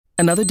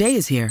Another day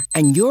is here,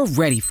 and you're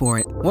ready for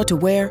it. What to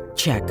wear?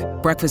 Check.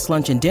 Breakfast,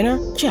 lunch, and dinner?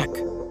 Check.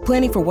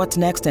 Planning for what's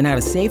next and how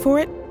to save for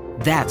it?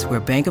 That's where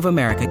Bank of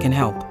America can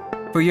help.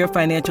 For your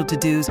financial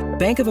to-dos,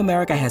 Bank of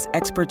America has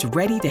experts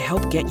ready to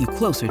help get you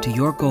closer to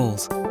your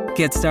goals.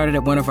 Get started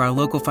at one of our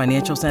local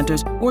financial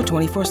centers or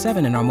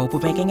 24/7 in our mobile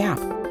banking app.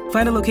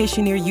 Find a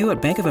location near you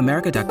at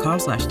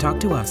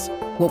bankofamerica.com/talktous.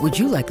 What would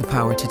you like the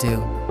power to do?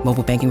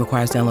 Mobile banking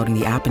requires downloading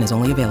the app and is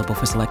only available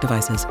for select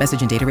devices.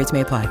 Message and data rates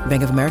may apply.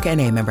 Bank of America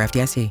N.A., member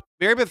FDIC.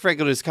 Mary Beth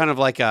Franklin is kind of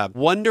like a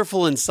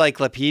wonderful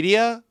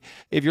encyclopedia.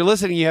 If you're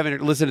listening, you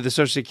haven't listened to the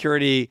Social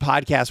Security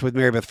podcast with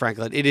Mary Beth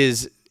Franklin. It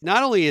is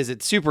not only is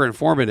it super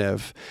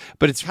informative,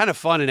 but it's kind of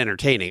fun and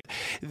entertaining.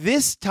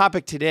 This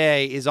topic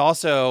today is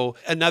also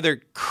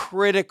another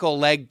critical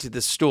leg to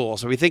the stool.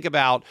 So we think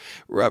about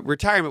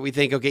retirement, we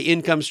think, okay,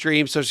 income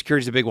stream, Social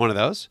Security is a big one of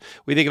those.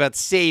 We think about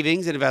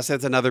savings and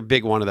investments, another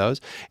big one of those.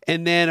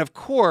 And then, of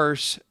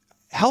course,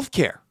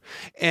 healthcare.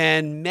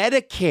 And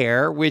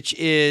Medicare, which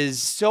is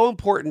so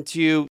important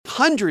to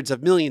hundreds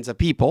of millions of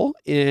people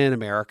in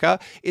America,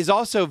 is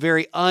also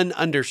very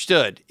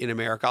ununderstood in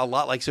America, a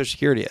lot like Social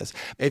Security is.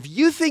 If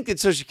you think that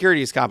Social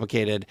Security is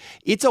complicated,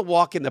 it's a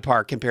walk in the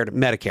park compared to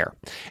Medicare.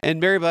 And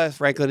Mary Beth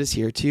Franklin is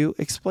here to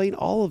explain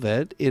all of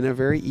it in a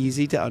very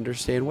easy to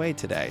understand way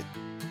today.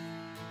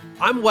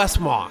 I'm Wes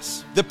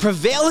Moss. The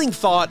prevailing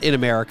thought in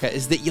America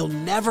is that you'll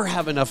never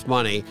have enough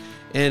money,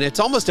 and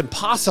it's almost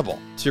impossible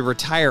to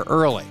retire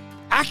early.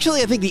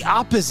 Actually, I think the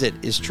opposite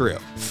is true.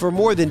 For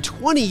more than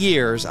 20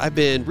 years, I've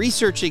been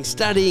researching,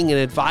 studying, and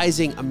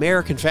advising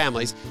American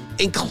families,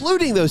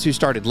 including those who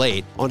started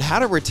late, on how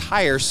to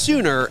retire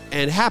sooner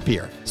and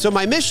happier. So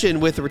my mission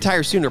with the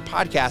Retire Sooner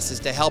podcast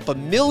is to help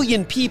 1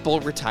 million people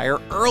retire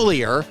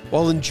earlier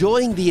while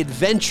enjoying the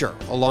adventure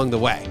along the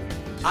way.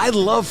 I'd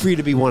love for you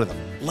to be one of them.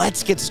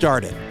 Let's get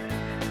started.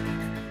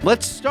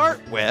 Let's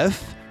start with,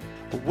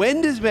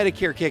 when does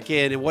Medicare kick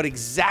in and what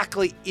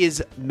exactly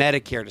is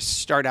Medicare to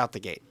start out the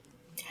gate?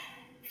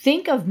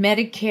 Think of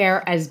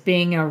Medicare as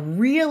being a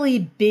really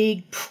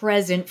big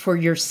present for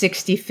your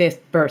 65th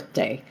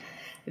birthday.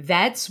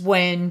 That's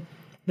when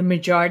the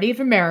majority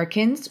of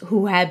Americans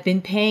who have been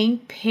paying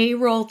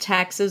payroll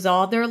taxes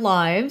all their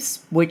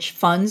lives, which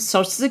funds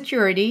Social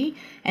Security,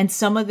 and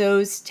some of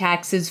those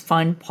taxes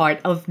fund part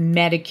of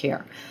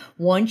Medicare.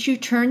 Once you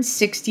turn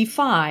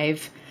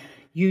 65,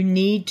 you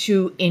need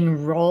to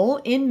enroll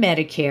in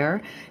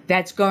Medicare.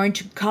 That's going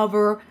to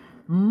cover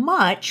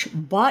much,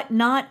 but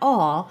not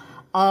all,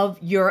 of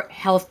your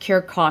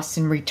healthcare costs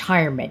in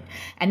retirement.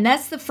 And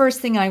that's the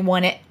first thing I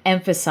want to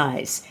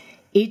emphasize.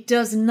 It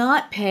does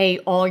not pay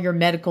all your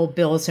medical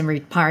bills in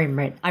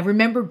retirement. I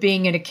remember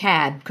being in a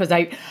cab because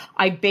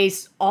I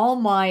based all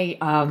my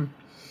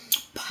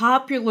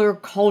popular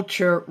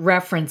culture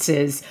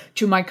references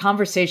to my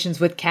conversations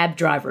with cab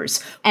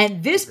drivers.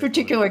 And this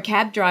particular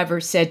cab driver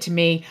said to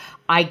me,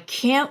 I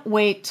can't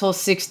wait till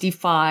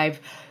 65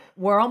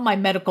 where all my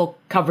medical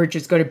coverage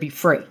is going to be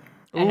free.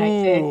 And I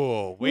said,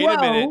 wait a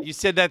minute. You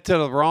said that to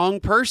the wrong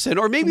person,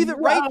 or maybe the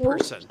right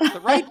person. The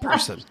right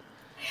person.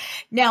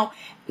 Now,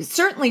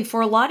 certainly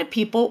for a lot of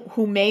people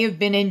who may have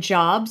been in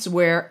jobs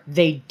where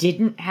they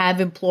didn't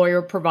have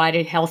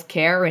employer-provided health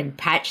care and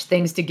patched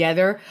things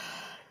together,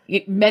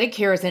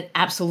 Medicare is an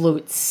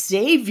absolute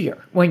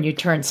savior when you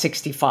turn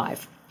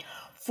 65.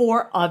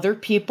 For other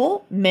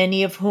people,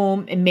 many of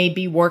whom may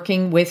be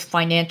working with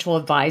financial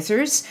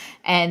advisors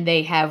and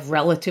they have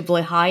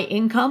relatively high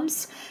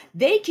incomes,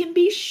 they can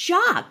be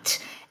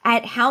shocked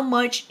at how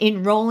much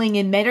enrolling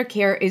in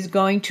Medicare is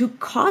going to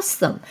cost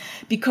them.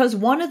 Because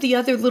one of the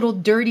other little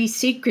dirty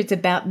secrets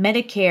about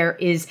Medicare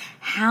is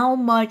how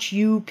much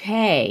you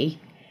pay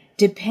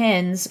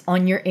depends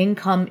on your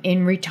income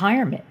in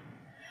retirement.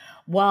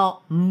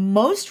 While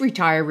most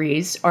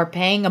retirees are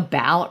paying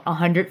about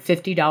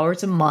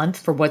 $150 a month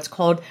for what's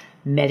called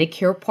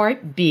Medicare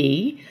Part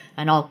B,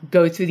 and I'll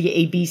go through the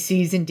A, B,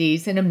 C's, and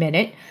D's in a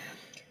minute,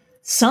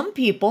 some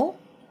people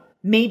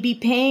may be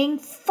paying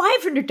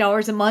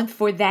 $500 a month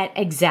for that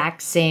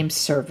exact same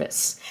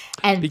service.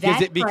 And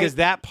because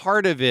that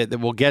part of it that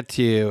we'll get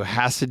to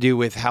has to do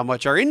with how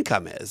much our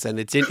income is. And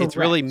it's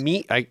really,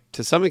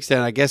 to some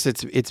extent, I guess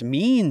it's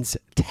means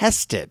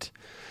tested.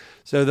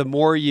 So the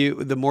more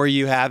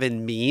you have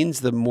in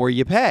means, the more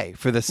you pay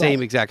for the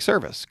same exact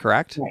service,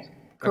 correct? Right.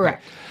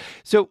 Correct. Okay.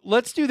 So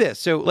let's do this.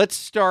 So let's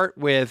start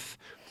with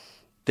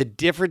the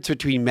difference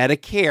between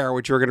Medicare,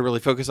 which we're going to really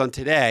focus on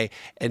today,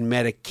 and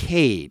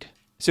Medicaid.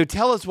 So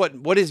tell us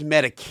what is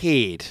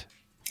Medicaid?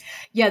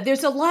 Yeah,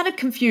 there's a lot of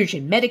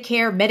confusion.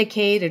 Medicare,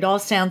 Medicaid, it all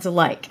sounds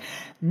alike.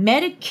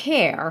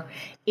 Medicare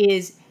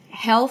is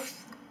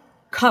health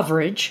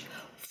coverage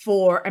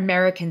for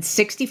Americans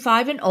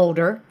 65 and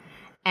older,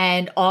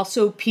 and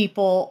also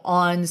people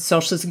on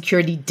Social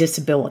Security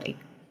disability.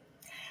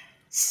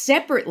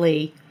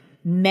 Separately,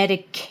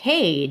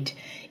 Medicaid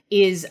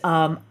is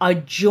a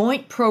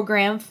joint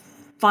program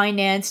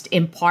financed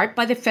in part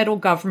by the federal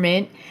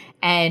government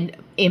and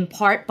in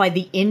part by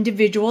the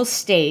individual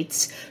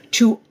states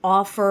to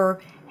offer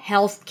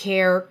health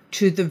care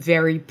to the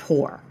very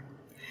poor.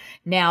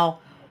 Now,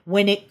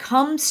 when it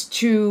comes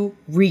to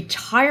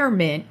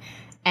retirement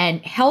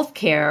and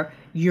healthcare,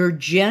 you're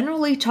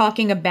generally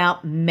talking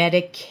about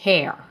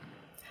Medicare.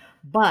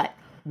 But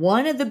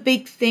one of the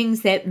big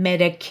things that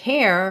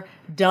Medicare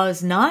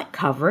does not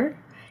cover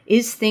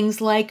is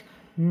things like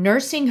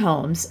nursing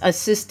homes,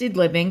 assisted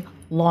living,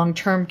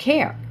 long-term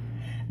care.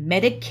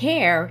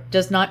 Medicare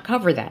does not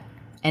cover that,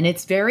 and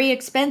it's very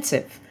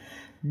expensive.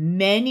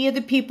 Many of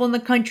the people in the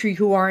country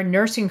who are in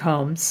nursing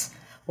homes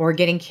or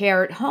getting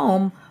care at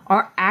home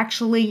are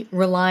actually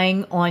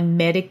relying on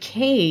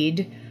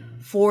Medicaid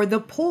for the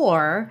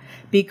poor,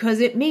 because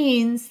it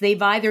means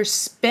they've either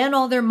spent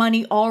all their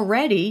money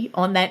already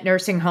on that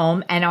nursing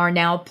home and are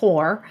now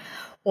poor,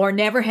 or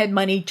never had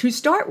money to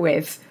start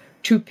with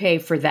to pay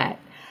for that.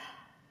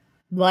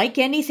 Like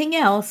anything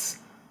else,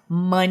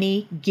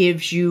 money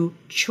gives you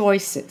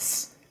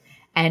choices.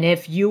 And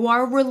if you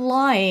are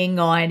relying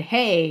on,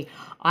 hey,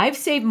 I've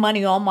saved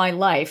money all my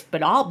life,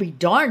 but I'll be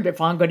darned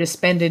if I'm going to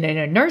spend it in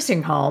a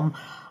nursing home,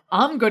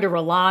 I'm going to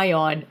rely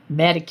on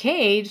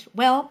Medicaid.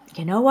 Well,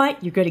 you know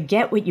what? You're going to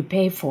get what you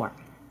pay for.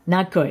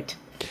 Not good.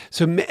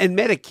 So, and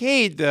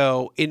Medicaid,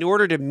 though, in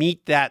order to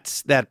meet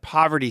that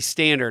poverty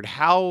standard,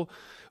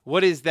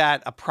 what is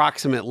that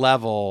approximate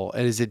level?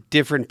 And is it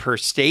different per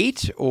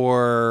state,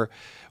 or?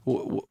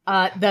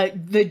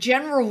 The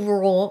general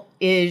rule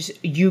is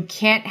you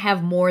can't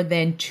have more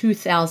than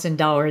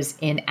 $2,000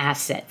 in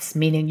assets,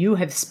 meaning you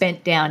have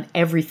spent down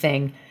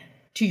everything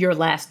to your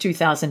last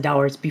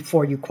 $2,000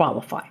 before you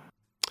qualify.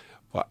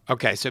 Well,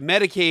 okay, so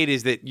Medicaid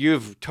is that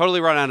you've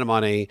totally run out of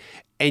money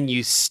and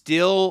you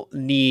still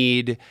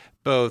need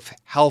both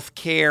health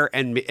care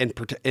and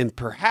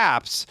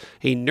perhaps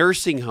a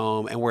nursing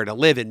home and where to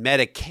live, and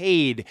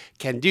Medicaid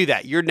can do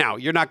that. You're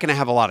not going to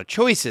have a lot of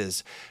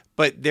choices,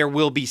 but there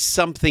will be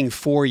something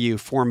for you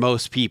for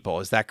most people.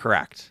 Is that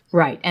correct?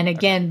 Right. And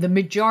again, the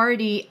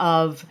majority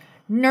of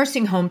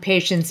nursing home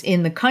patients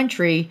in the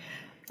country,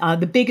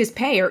 the biggest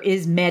payer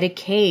is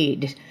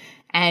Medicaid.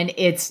 And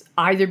it's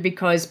either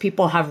because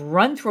people have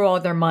run through all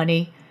their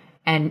money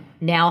and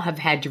now have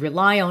had to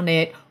rely on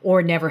it,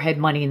 or never had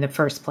money in the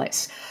first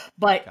place.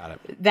 But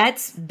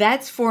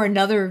that's for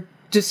another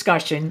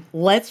discussion.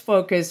 Let's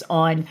focus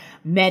on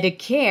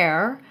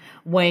Medicare,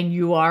 when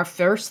you are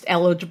first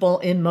eligible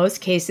in most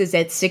cases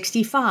at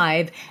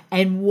 65,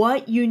 and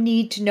what you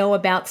need to know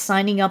about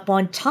signing up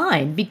on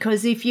time,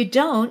 because if you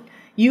don't,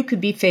 you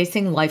could be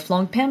facing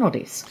lifelong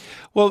penalties.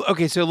 Well,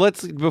 okay, so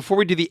before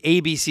we do the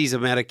ABCs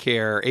of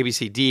Medicare,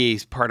 ABCD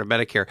is part of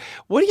Medicare,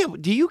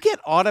 do you get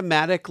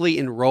automatically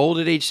enrolled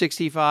at age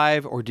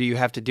 65, or do you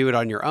have to do it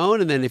on your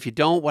own? And then if you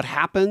don't, what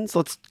happens?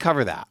 Let's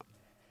cover that.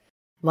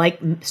 Like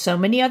so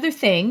many other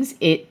things,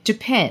 it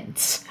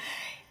depends.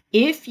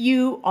 If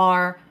you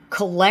are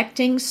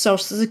collecting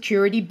Social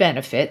Security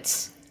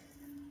benefits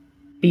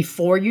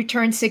before you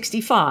turn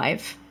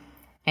 65,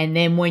 and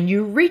then when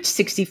you reach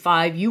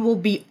 65, you will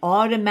be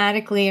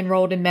automatically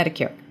enrolled in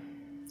Medicare.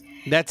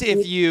 That's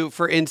if you,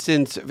 for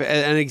instance,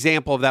 an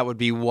example of that would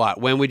be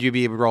what? When would you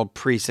be enrolled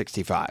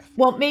pre-65?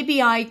 Well,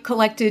 maybe I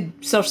collected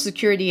Social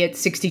Security at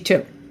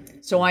 62.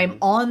 So I'm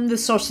on the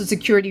Social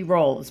Security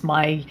rolls.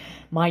 My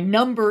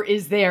number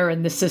is there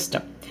in the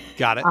system.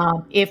 Got it.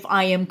 If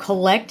I am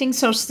collecting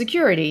Social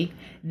Security,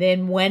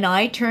 then when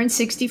I turn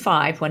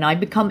 65, when I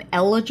become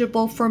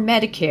eligible for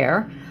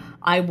Medicare,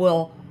 I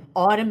will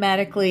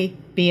automatically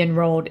be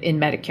enrolled in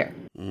Medicare.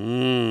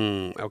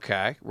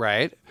 Okay,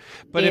 right.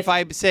 But if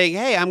I'm saying,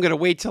 hey, I'm going to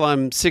wait till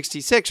I'm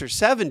 66 or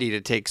 70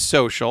 to take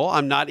social,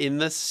 I'm not in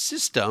the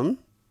system.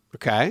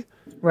 Okay.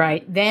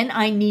 Right. Then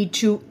I need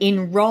to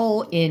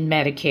enroll in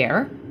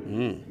Medicare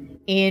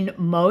in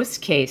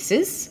most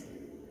cases,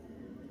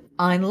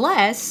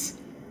 unless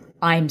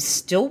I'm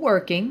still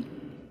working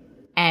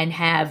and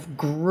have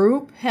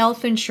group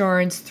health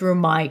insurance through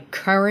my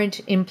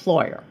current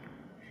employer,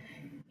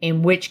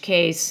 in which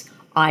case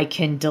I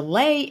can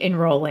delay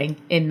enrolling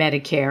in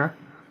Medicare.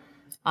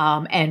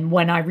 And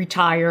when I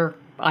retire,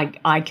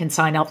 I can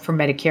sign up for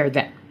Medicare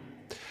then.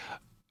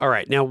 All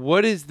right. Now,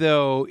 is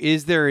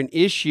there an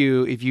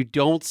issue if you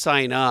don't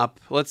sign up?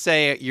 Let's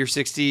say you're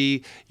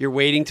 60, you're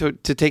waiting to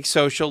take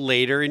social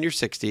later in your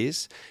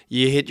 60s,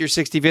 you hit your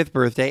 65th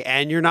birthday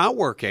and you're not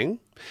working.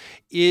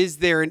 Is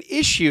there an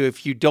issue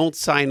if you don't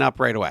sign up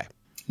right away?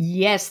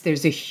 Yes,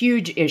 there's a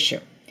huge issue.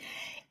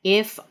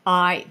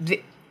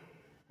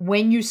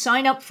 When you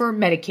sign up for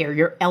Medicare,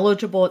 you're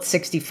eligible at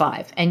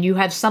 65, and you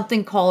have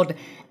something called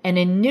an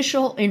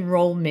initial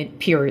enrollment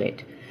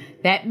period.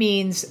 That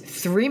means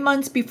 3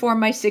 months before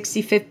my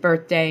 65th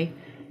birthday,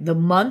 the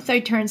month I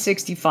turn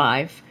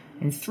 65,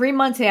 and 3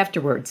 months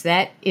afterwards.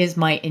 That is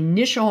my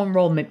initial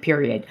enrollment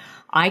period.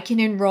 I can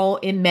enroll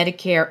in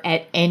Medicare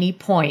at any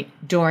point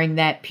during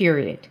that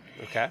period.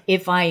 Okay.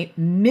 If I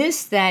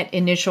miss that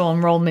initial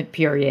enrollment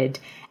period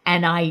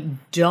and I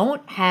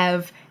don't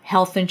have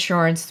health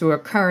insurance through a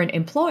current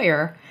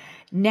employer,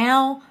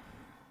 now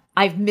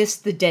I've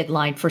missed the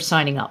deadline for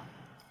signing up.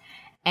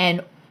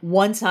 And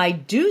once I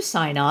do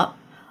sign up,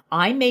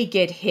 I may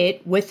get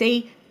hit with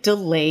a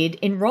delayed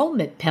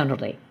enrollment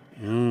penalty,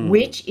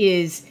 which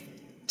is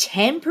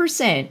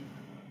 10%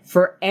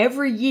 for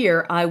every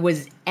year I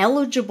was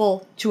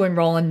eligible to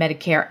enroll in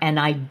Medicare and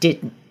I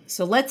didn't.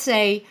 So let's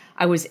say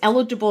I was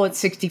eligible at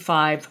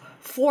 65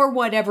 for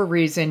whatever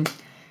reason.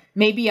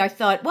 Maybe I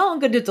thought, well, I'm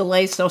going to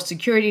delay Social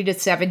Security to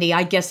 70.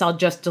 I guess I'll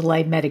just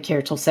delay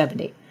Medicare till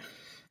 70.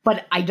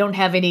 But I don't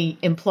have any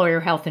employer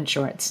health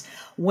insurance.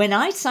 When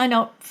I sign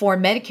up for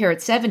Medicare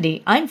at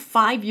 70, I'm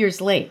 5 years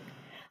late.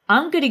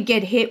 I'm going to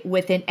get hit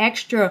with an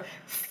extra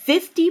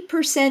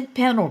 50%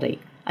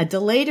 penalty, a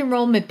delayed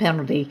enrollment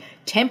penalty,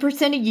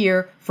 10% a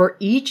year for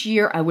each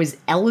year I was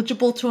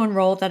eligible to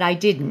enroll that I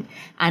didn't.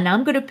 And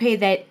I'm going to pay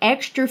that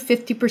extra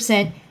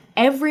 50%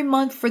 every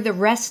month for the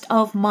rest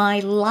of my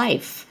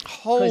life.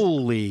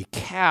 Holy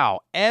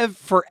cow.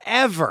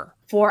 Forever.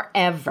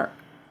 Forever.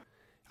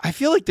 I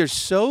feel like there's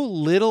so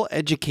little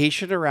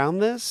education around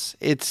this.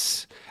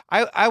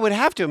 I would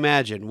have to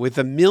imagine with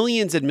the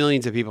millions and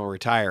millions of people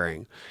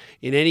retiring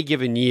in any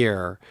given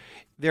year,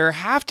 there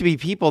have to be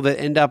people that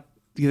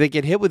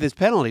get hit with this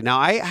penalty. Now,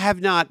 I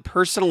have not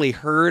personally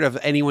heard of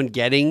anyone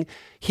getting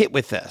hit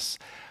with this.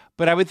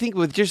 But I would think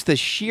with just the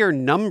sheer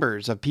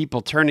numbers of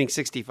people turning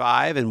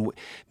 65 and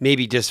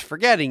maybe just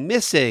forgetting,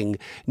 missing,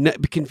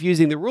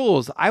 confusing the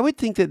rules, I would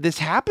think that this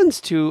happens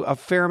to a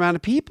fair amount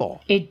of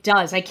people. It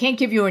does. I can't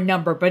give you a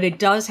number, but it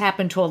does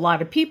happen to a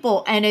lot of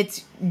people. And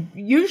it's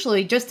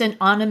usually just an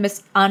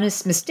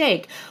honest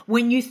mistake.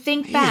 When you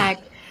think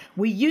back,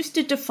 we used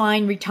to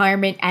define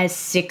retirement as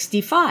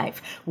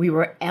 65. We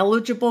were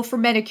eligible for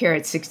Medicare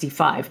at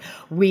 65.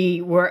 We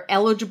were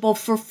eligible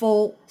for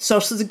full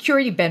Social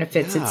Security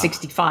benefits at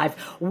 65.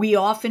 We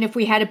often, if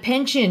we had a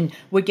pension,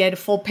 would get a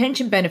full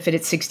pension benefit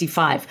at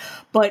 65.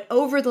 But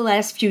over the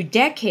last few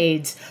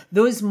decades,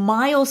 those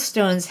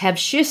milestones have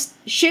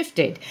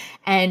shifted.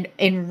 And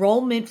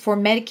enrollment for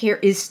Medicare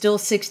is still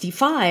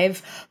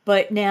 65,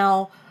 but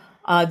now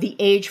the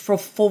age for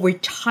full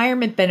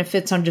retirement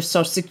benefits under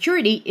Social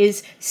Security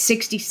is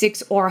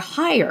 66 or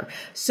higher.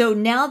 So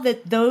now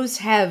that those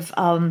have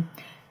been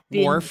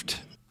morphed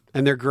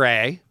and they're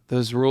gray,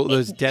 those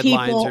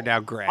deadlines are now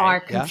gray. Are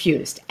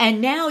confused. Yeah?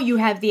 And now you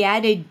have the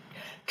added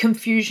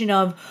confusion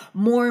of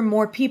more and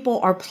more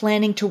people are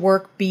planning to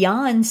work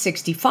beyond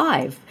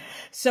 65.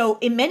 So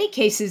in many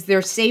cases,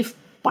 they're safe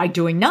by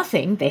doing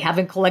nothing. They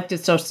haven't collected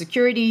Social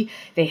Security.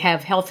 They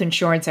have health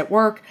insurance at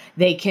work.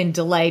 They can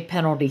delay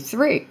penalty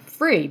free.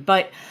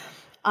 But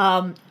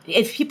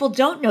if people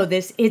don't know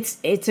this,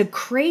 it's a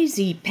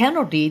crazy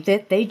penalty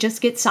that they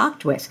just get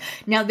socked with.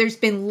 Now, there's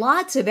been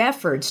lots of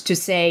efforts to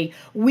say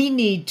we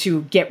need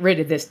to get rid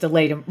of this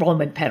delayed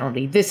enrollment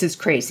penalty. This is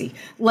crazy.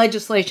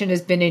 Legislation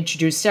has been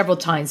introduced several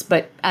times,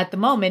 but at the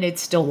moment,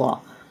 it's still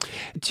law.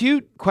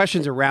 Two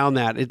questions around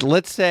that.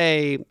 Let's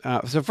say,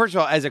 so first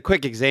of all, as a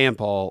quick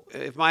example,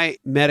 if my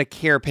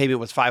Medicare payment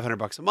was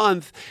 $500 a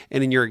month,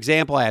 and in your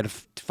example, I had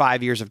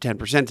 5 years of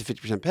 10% to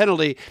 50%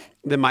 penalty,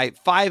 then my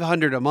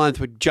 $500 a month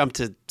would jump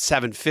to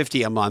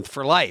 $750 a month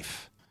for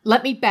life.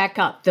 Let me back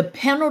up. The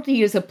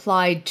penalty is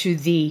applied to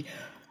the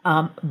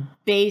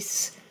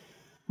base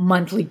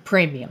monthly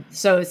premium.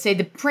 So say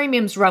the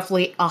premium's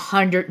roughly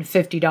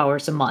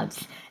 $150 a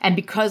month. And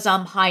because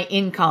I'm high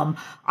income,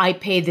 I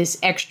pay this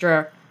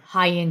extra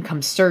high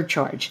income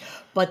surcharge.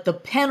 But the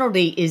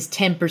penalty is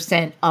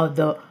 10% of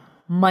the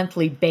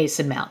monthly base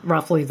amount,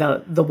 roughly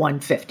the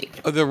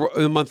 $150.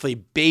 The monthly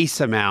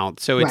base amount.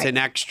 So it's an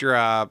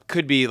extra,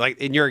 could be like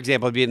in your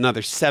example, it'd be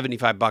another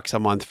 $75 a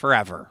month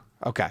forever.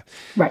 Okay.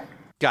 Right.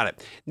 Got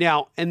it.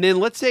 Now, and then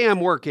let's say I'm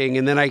working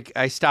and then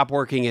I stop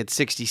working at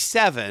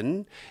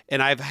 67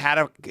 and I've had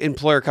an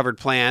employer covered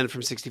plan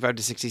from 65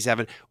 to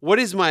 67. What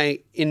is my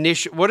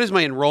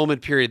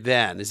enrollment period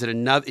then? Is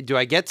it do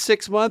I get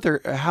 6 months or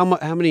how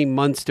many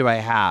months do I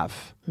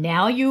have?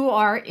 Now you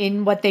are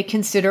in what they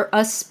consider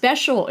a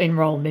special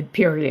enrollment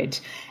period.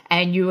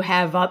 And you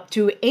have up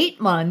to 8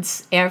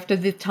 months after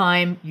the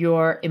time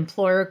your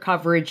employer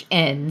coverage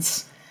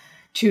ends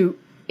to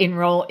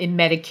enroll in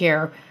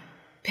Medicare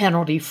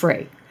penalty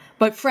free.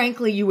 But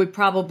frankly, you would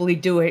probably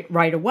do it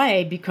right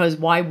away because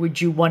why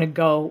would you want to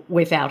go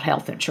without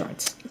health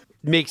insurance?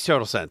 Makes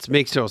total sense.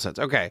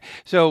 Okay.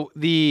 So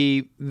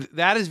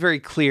that is very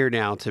clear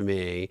now to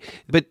me.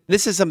 But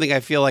this is something I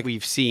feel like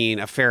we've seen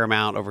a fair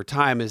amount over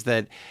time is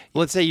that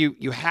let's say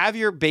you have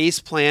your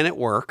base plan at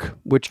work,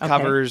 which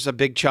covers a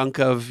big chunk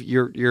of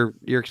your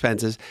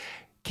expenses.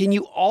 Can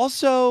you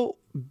also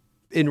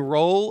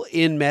enroll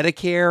in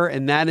Medicare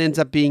and that ends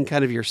up being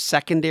kind of your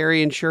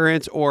secondary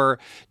insurance, or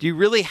do you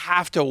really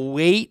have to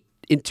wait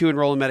to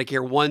enroll in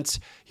Medicare once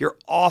you're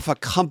off a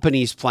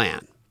company's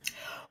plan?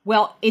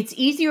 Well, it's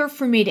easier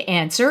for me to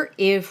answer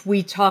if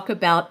we talk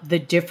about the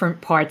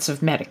different parts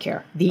of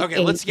Medicare.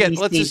 Let's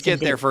just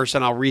get there first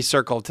and I'll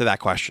recircle to that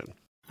question.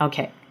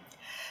 Okay.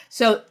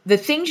 So the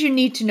things you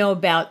need to know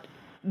about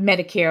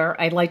Medicare,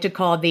 I'd like to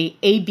call the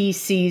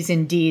ABCs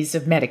and Ds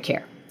of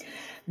Medicare.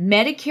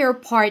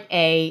 Medicare Part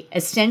A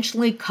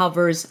essentially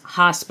covers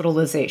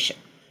hospitalization.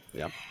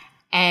 Yep.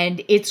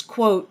 And it's,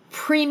 quote,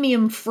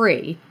 premium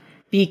free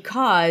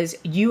because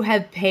you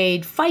have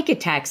paid FICA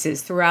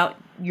taxes throughout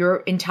your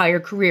entire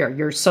career,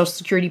 your Social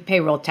Security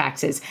payroll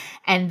taxes.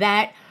 And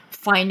that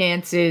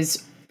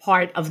finances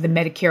part of the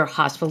Medicare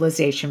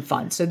hospitalization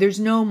fund. So there's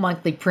no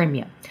monthly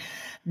premium.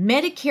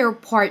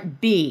 Medicare Part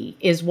B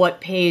is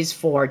what pays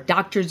for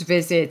doctor's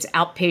visits,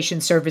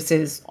 outpatient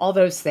services, all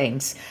those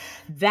things.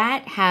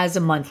 That has a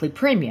monthly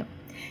premium.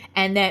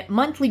 And that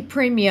monthly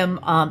premium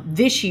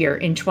this year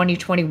in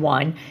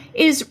 2021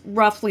 is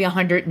roughly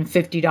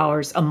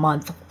 $150 a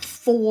month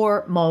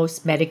for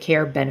most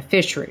Medicare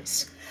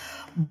beneficiaries.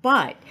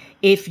 But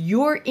if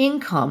your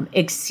income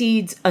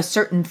exceeds a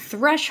certain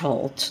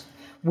threshold,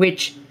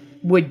 which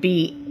would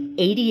be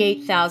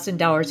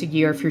 $88,000 a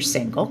year if you're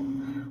single,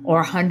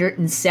 or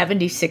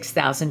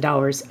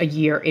 $176,000 a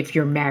year if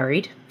you're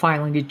married,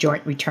 filing a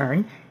joint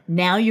return,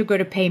 now you're going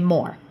to pay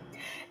more.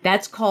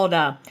 That's called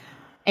an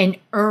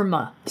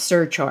IRMAA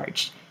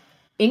surcharge,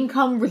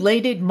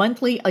 income-related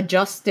monthly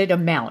adjusted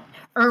amount.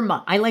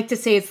 IRMAA, I like to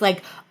say it's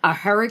like a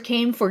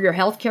hurricane for your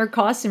healthcare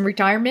costs in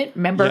retirement.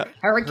 Remember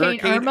Hurricane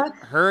Irma?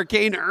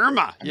 Hurricane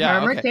Irma. Yeah.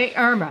 Hurricane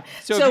Irma.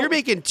 So if you're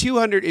making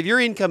if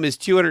your income is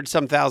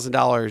 $200-some thousand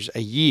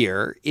a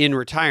year in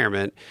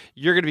retirement,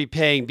 you're going to be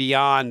paying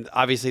beyond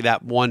obviously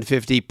that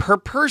 $150 per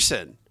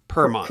person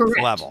per month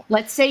level.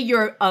 Let's say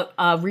you're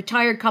a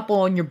retired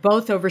couple and you're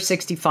both over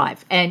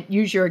 65, and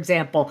use your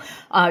example,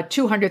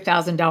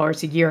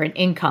 $200,000 a year in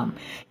income.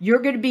 You're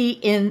going to be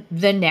in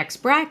the next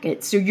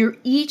bracket. So you're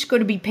each going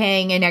to be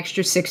paying an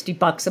extra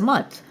 $60 a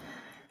month.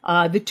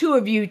 The two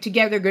of you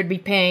together are going to be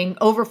paying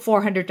over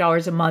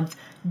 $400 a month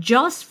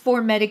just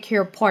for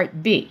Medicare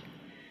Part B.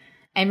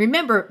 And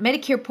remember,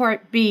 Medicare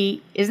Part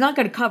B is not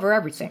going to cover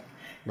everything.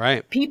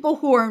 Right. People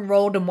who are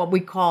enrolled in what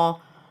we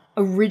call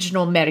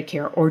original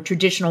Medicare or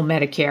traditional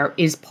Medicare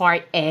is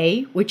Part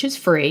A, which is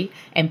free,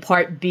 and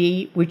Part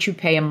B, which you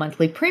pay a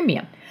monthly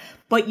premium.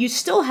 But you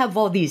still have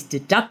all these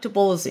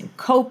deductibles and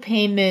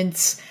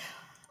co-payments.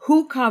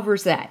 Who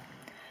covers that?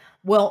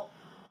 Well,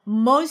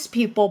 most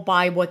people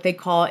buy what they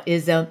call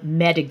is a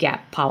Medigap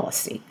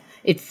policy.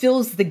 It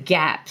fills the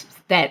gaps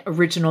that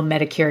original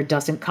Medicare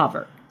doesn't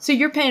cover. So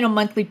you're paying a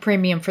monthly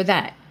premium for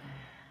that.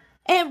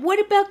 And what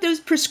about those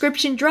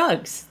prescription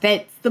drugs?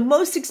 That's the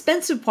most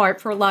expensive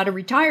part for a lot of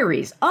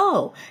retirees.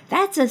 Oh,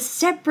 that's a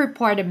separate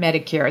part of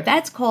Medicare.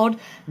 That's called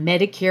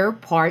Medicare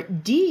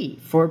Part D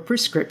for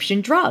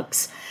prescription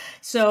drugs.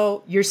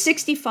 So you're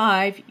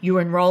 65, you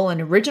enroll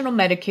in original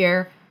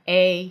Medicare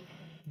A,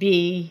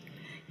 B,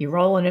 you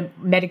enroll in a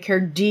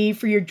Medicare D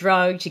for your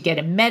drugs, you get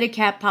a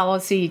Medigap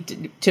policy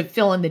to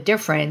fill in the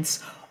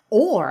difference,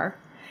 or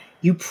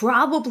you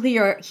probably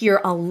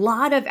hear a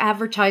lot of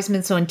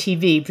advertisements on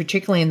TV,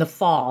 particularly in the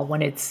fall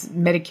when it's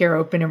Medicare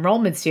open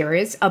enrollment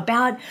series,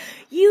 about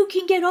you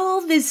can get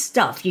all this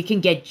stuff. You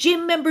can get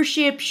gym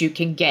memberships, you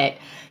can get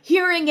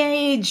hearing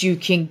aids, you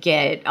can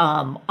get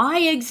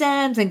eye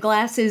exams and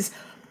glasses,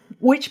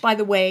 which, by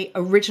the way,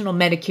 original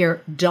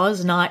Medicare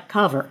does not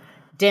cover.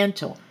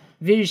 Dental,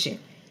 vision,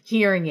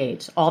 hearing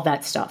aids, all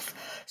that stuff.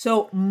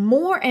 So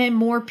more and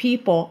more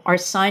people are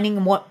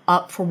signing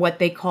up for what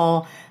they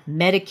call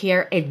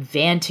Medicare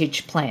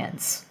Advantage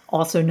plans,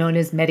 also known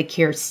as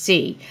Medicare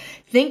C.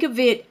 Think of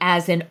it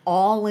as an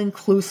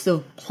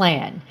all-inclusive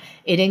plan.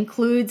 It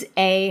includes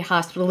A,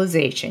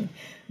 hospitalization,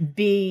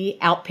 B,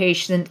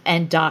 outpatient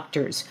and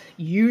doctors,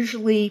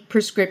 usually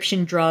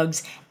prescription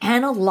drugs,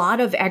 and a lot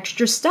of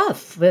extra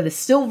stuff. The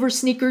silver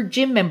sneaker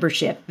gym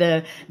membership,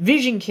 the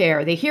vision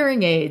care, the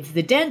hearing aids,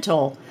 the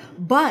dental.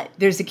 But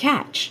there's a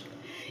catch.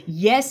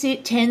 Yes,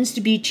 it tends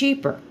to be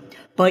cheaper,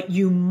 but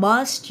you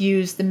must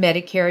use the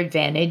Medicare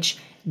Advantage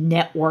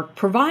network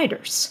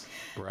providers.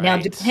 Right. Now,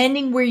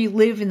 depending where you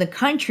live in the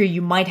country,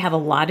 you might have a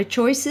lot of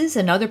choices,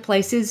 and other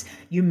places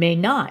you may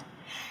not.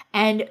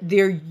 And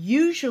they're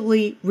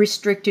usually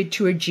restricted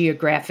to a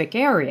geographic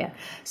area.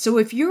 So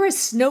if you're a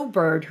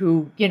snowbird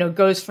who,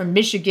 goes from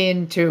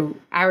Michigan to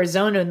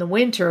Arizona in the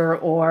winter,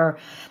 or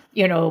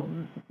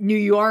New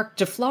York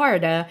to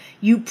Florida,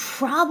 you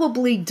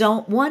probably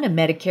don't want a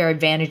Medicare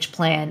Advantage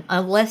plan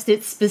unless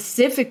it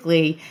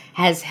specifically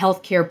has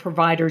healthcare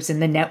providers in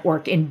the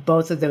network in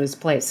both of those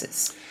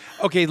places.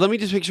 Okay, let me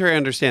just make sure I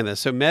understand this.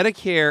 So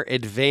Medicare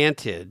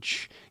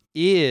Advantage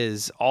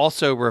is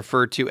also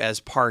referred to as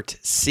Part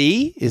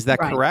C. Is that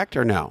correct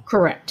or no?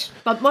 Correct.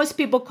 But most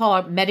people call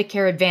it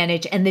Medicare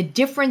Advantage. And the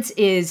difference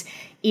is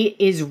it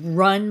is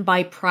run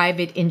by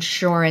private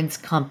insurance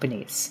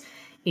companies.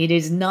 It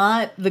is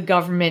not the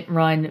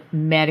government-run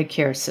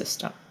Medicare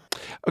system.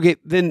 Okay,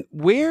 then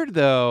where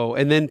though,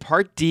 and then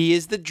Part D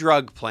is the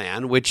drug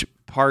plan, which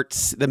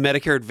parts the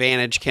Medicare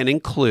Advantage can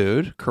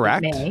include,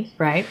 correct? It may,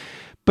 right.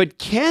 But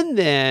can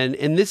then,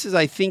 and this is,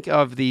 I think,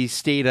 of the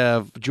state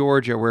of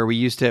Georgia, where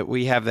we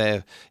have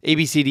the A,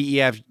 B, C, D,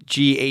 E, F,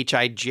 G, H,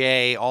 I,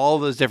 J, all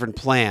those different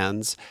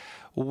plans.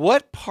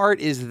 What part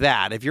is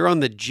that? If you're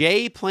on the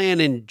J plan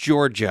in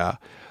Georgia,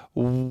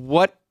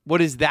 what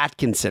is that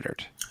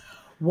considered?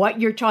 What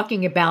you're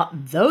talking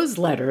about, those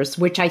letters,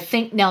 which I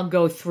think now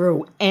go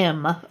through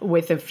M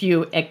with a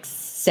few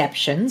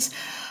exceptions,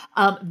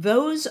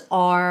 those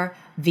are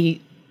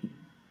the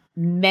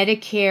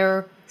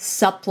Medicare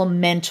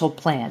supplemental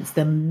plans,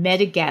 the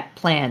Medigap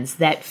plans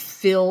that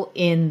fill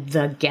in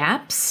the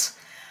gaps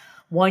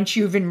Once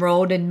you've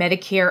enrolled in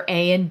Medicare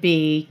A and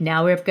B,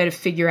 now we've got to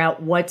figure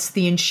out what's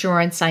the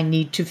insurance I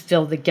need to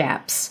fill the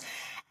gaps.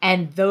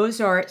 And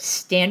those are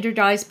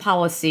standardized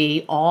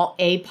policy. All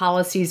A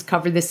policies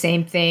cover the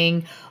same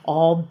thing.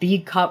 All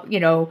B,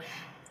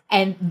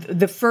 and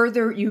the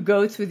further you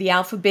go through the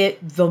alphabet,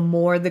 the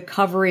more the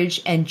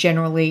coverage and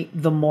generally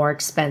the more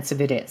expensive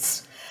it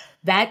is.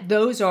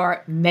 Those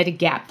are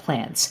Medigap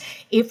plans.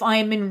 If I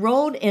am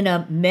enrolled in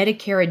a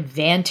Medicare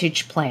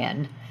Advantage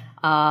plan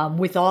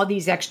with all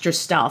these extra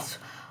stuff,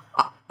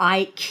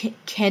 I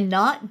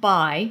cannot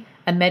buy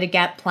a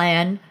Medigap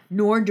plan,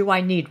 nor do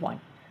I need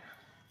one.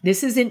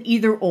 This is an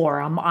either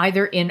or. I'm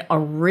either in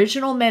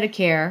original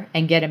Medicare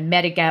and get a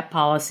Medigap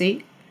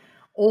policy,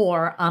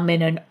 or I'm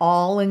in an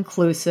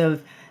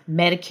all-inclusive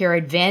Medicare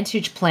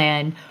Advantage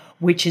plan,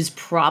 which is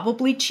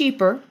probably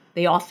cheaper.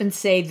 They often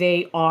say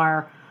they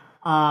are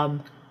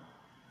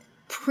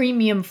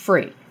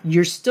premium-free.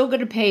 You're still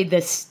going to pay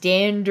the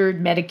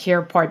standard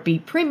Medicare Part B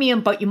premium,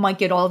 but you might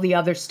get all the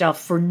other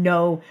stuff for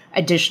no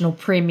additional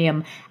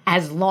premium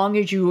as long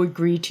as you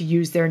agree to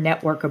use their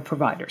network of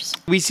providers.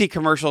 We see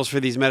commercials for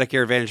these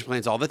Medicare Advantage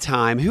plans all the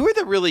time. Who are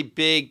the really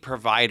big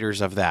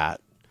providers of that,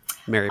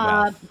 Mary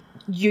Beth?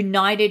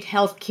 United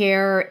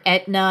Healthcare,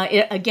 Aetna.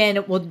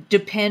 It will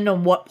depend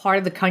on what part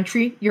of the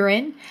country you're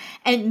in.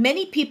 And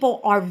many people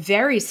are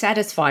very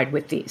satisfied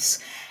with these.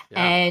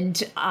 Yeah. And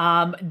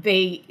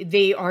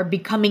they are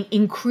becoming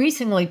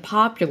increasingly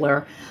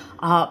popular,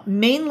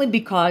 mainly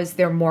because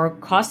they're more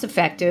cost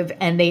effective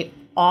and they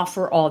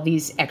offer all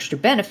these extra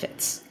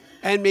benefits.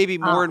 And maybe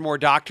more and more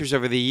doctors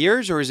over the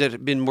years, or has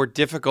it been more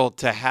difficult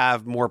to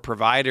have more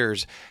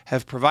providers?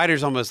 Have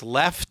providers almost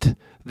left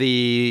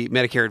the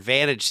Medicare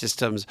Advantage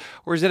systems,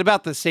 or is it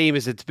about the same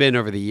as it's been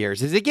over the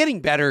years? Is it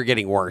getting better or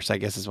getting worse, I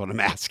guess is what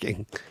I'm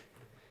asking.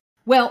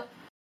 Well,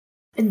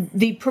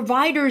 the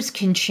providers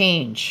can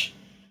change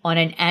on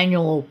an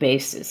annual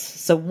basis.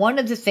 So one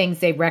of the things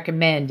they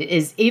recommend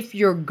is if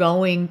you're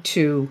going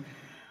to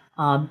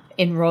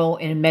enroll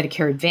in a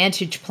Medicare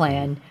Advantage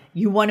plan,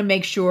 you want to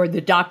make sure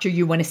the doctor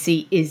you want to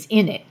see is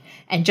in it.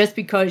 And just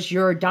because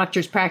your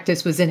doctor's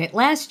practice was in it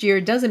last year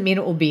doesn't mean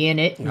it will be in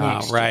it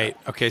next year. Right.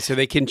 Okay, so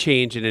they can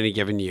change in any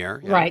given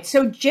year. Yeah. Right.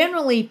 So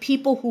generally,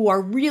 people who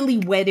are really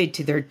wedded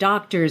to their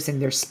doctors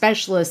and their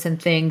specialists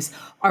and things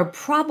are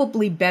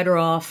probably better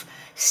off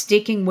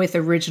sticking with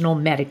original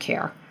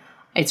Medicare.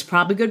 It's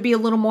probably going to be a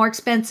little more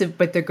expensive,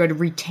 but they're going to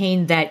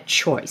retain that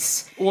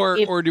choice.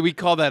 Or do we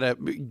call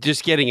that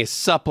just getting a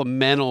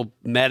supplemental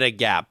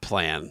Medigap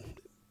plan?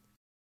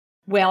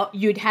 Well,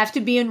 you'd have to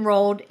be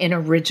enrolled in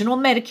original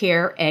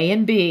Medicare A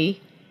and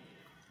B,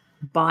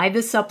 buy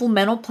the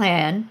supplemental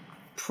plan,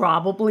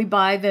 probably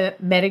buy the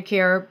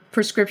Medicare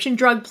prescription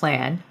drug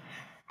plan,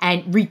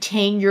 and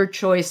retain your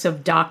choice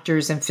of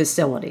doctors and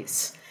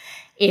facilities.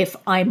 If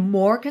I'm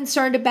more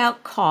concerned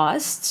about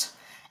costs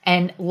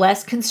and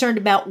less concerned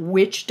about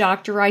which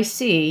doctor I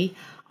see,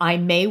 I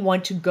may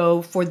want to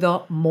go for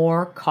the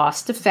more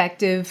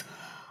cost-effective,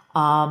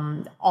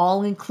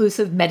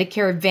 all-inclusive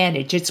Medicare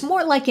Advantage. It's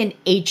more like an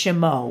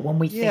HMO when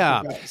we think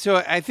of it. So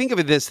I think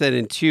of this then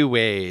in two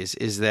ways,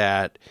 is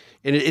that,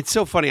 and it's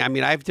so funny. I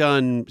mean, I've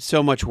done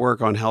so much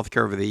work on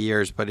healthcare over the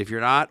years, but if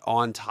you're not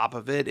on top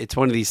of it, it's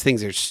one of these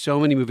things, there's so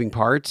many moving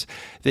parts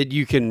that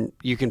you can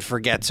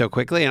forget so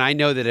quickly. And I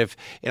know that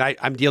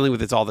I'm dealing with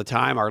this all the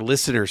time, our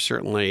listeners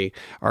certainly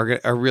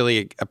are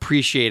really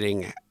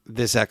appreciating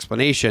this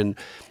explanation.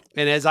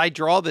 And as I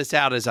draw this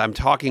out, as I'm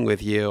talking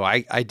with you,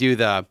 I do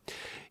the,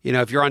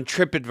 if you're on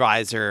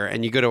TripAdvisor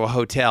and you go to a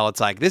hotel,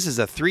 it's like, this is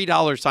a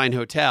 $3 sign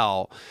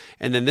hotel.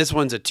 And then this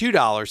one's a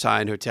 $2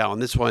 sign hotel.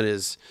 And this one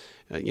is,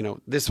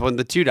 this one,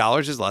 the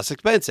 $2 is less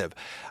expensive.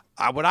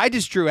 What I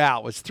just drew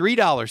out was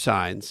 $3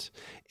 signs.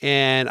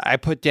 And I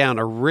put down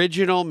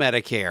original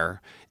Medicare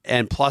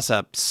and plus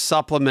a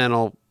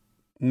supplemental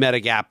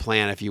Medigap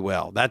plan, if you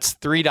will. That's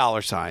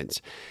 $3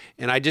 signs.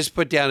 And I just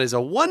put down as a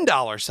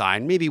 $1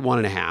 sign, maybe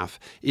 1.5,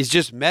 is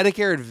just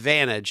Medicare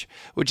Advantage,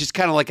 which is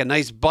kind of like a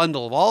nice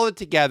bundle of all of it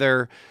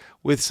together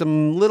with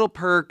some little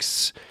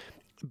perks,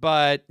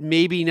 but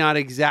maybe not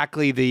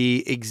exactly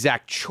the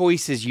exact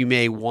choices you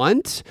may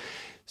want.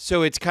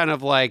 So it's kind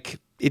of like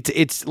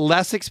it's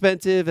less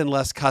expensive and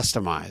less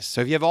customized.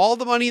 So if you have all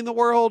the money in the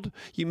world,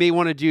 you may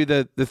want to do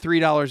the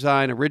 $3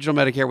 sign, original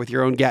Medicare with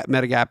your own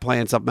Medigap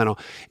plan supplemental.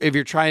 If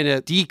you're trying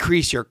to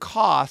decrease your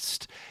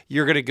cost,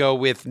 you're going to go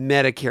with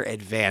Medicare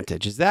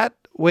Advantage. Is that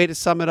a way to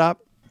sum it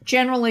up?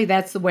 Generally,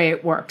 that's the way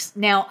it works.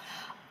 Now,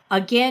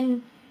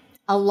 again,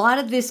 a lot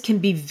of this can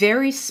be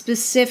very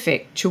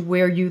specific to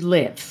where you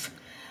live.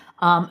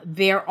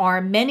 There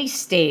are many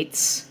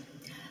states.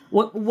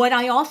 What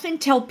I often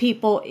tell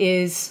people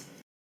is,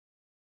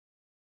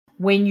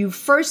 when you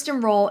first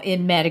enroll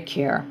in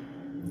Medicare,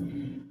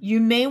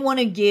 you may want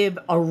to give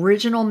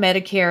original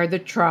Medicare the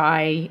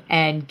try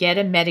and get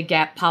a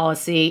Medigap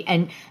policy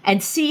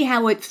and see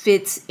how it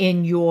fits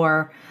in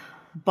your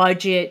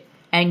budget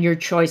and your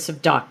choice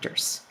of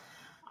doctors.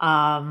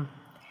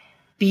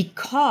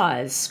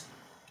 Because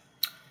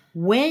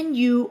When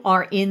you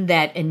are in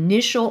that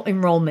initial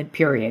enrollment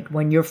period,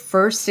 when you're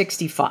first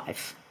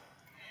 65,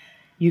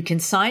 you can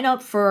sign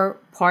up for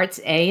Parts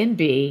A and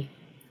B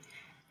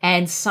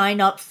and sign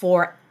up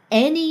for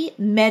any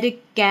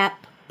Medigap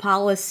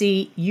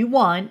policy you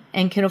want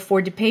and can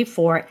afford to pay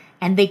for,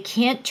 and they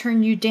can't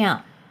turn you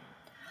down.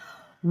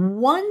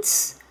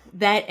 Once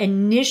that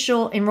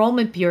initial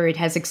enrollment period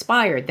has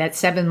expired, that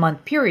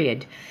 7-month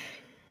period,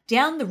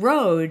 down the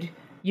road,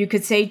 you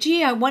could say,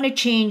 gee, I want to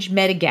change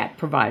Medigap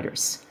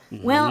providers.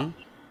 Mm-hmm. Well,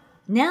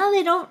 now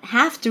they don't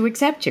have to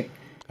accept you.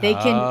 They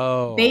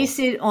can base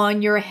it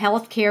on your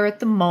health care at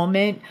the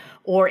moment,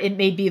 or it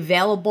may be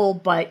available,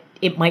 but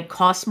it might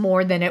cost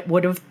more than it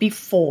would have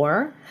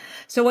before.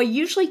 So I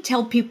usually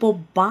tell people,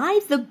 buy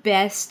the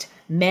best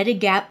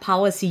Medigap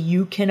policy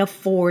you can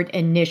afford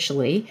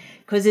initially,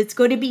 because it's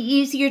going to be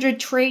easier to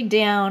trade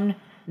down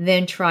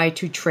than try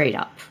to trade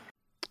up.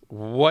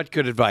 What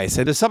good advice.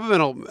 And the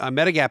supplemental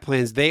Medigap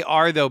plans, they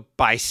are, though,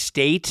 by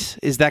state.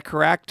 Is that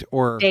correct?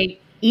 Or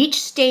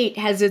each state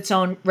has its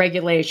own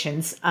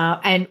regulations.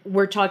 And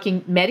we're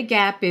talking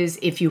Medigap is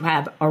if you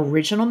have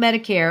original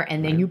Medicare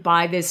and then you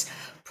buy this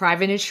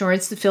private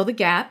insurance to fill the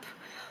gap,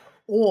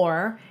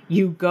 or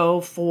you go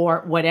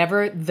for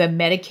whatever the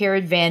Medicare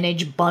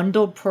Advantage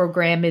bundled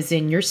program is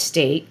in your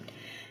state.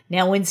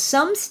 Now, in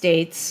some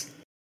states,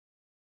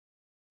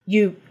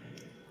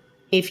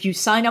 if you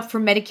sign up for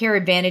Medicare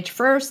Advantage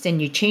first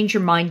and you change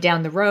your mind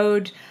down the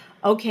road,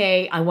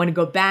 okay, I want to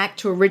go back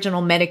to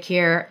original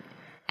Medicare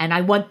and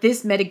I want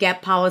this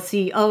Medigap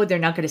policy. Oh, they're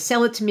not going to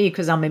sell it to me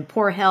because I'm in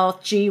poor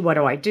health. Gee, what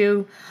do I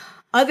do?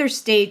 Other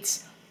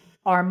states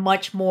are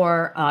much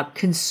more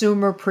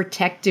consumer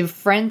protective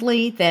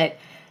friendly, that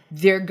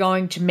they're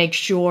going to make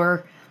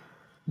sure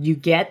you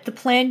get the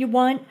plan you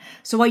want.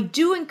 So I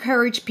do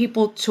encourage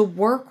people to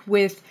work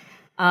with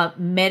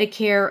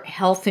Medicare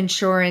health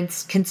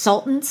insurance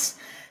consultants.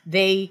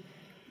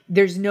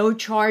 There's no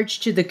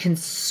charge to the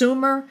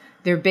consumer.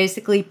 They're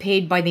basically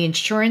paid by the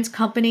insurance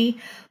company,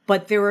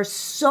 but there are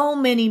so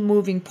many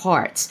moving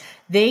parts.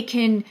 They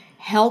can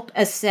help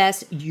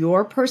assess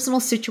your personal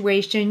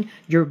situation,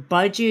 your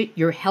budget,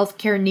 your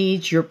healthcare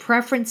needs, your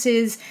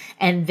preferences,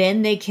 and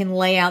then they can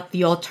lay out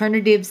the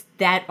alternatives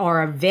that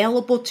are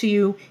available to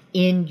you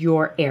in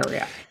your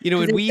area. And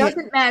it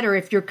doesn't matter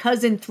if your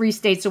cousin 3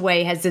 states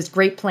away has this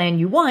great plan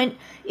you want,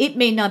 it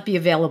may not be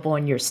available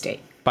in your state.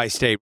 By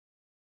state.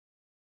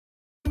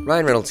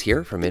 Ryan Reynolds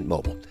here from Mint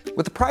Mobile.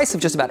 With the price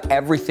of just about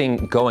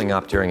everything going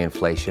up during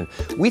inflation,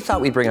 we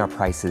thought we'd bring our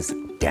prices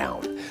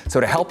down. So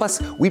to help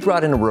us, we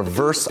brought in a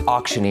reverse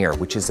auctioneer,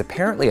 which is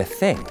apparently a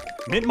thing.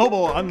 Mint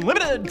Mobile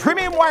Unlimited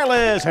Premium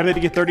Wireless. How to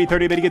get 30,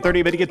 30, bit to get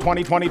 30, bit to get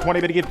 20, 20, 20,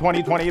 bit to get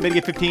 20, 20, bit to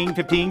get 15,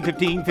 15,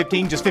 15,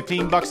 15, just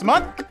 $15 a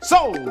month?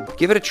 Sold!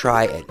 Give it a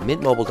try at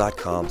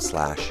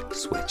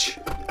mintmobile.com/switch.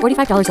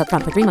 $45 up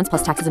front for 3 months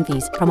plus taxes and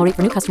fees. Promo rate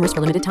for new customers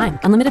for limited time.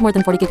 Unlimited more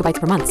than 40 gigabytes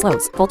per month.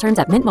 Slows full terms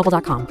at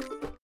mintmobile.com.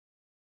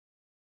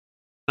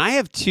 I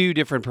have 2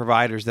 different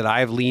providers that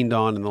I've leaned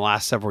on in the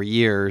last several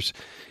years.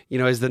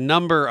 As the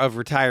number of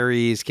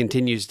retirees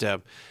continues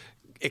to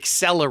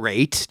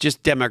accelerate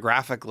just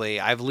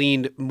demographically, I've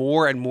leaned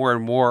more and more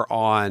and more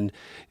on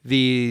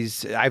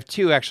these. I have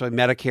 2 actually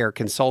Medicare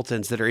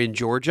consultants that are in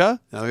Georgia.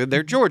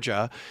 They're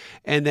Georgia.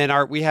 And then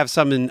we have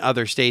some in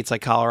other states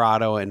like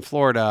Colorado and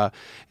Florida,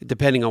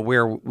 depending on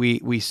where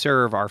we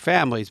serve our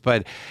families.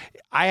 But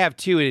I have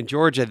 2 in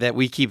Georgia that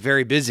we keep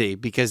very busy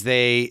because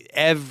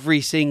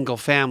every single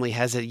family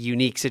has a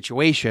unique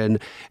situation,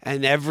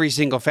 and every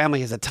single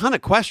family has a ton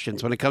of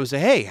questions when it comes to,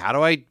 hey, how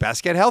do I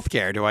best get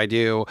healthcare? Do I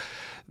do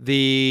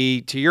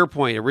to your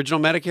point, original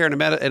Medicare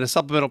and a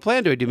supplemental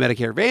plan? Do I do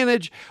Medicare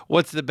Advantage?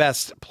 What's the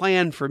best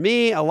plan for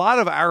me? A lot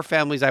of our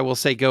families, I will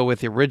say, go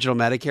with the original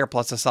Medicare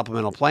plus a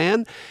supplemental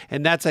plan.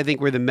 And that's, I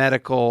think, where the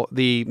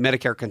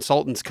Medicare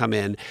consultants come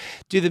in.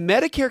 Do the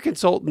Medicare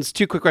consultants,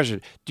 2 quick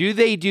questions. Do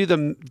they do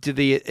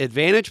the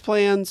Advantage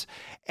plans,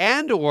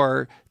 and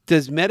or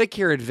does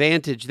Medicare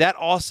Advantage, that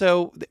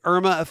also,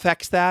 IRMAA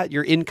affects that?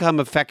 Your income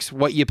affects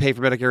what you pay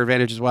for Medicare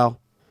Advantage as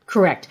well?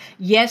 Correct.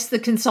 Yes, the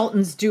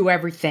consultants do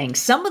everything.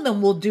 Some of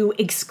them will do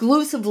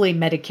exclusively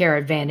Medicare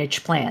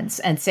Advantage plans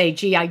and say,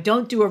 gee, I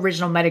don't do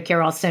original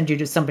Medicare, I'll send you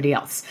to somebody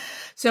else.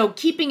 So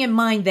keeping in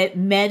mind that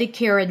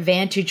Medicare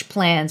Advantage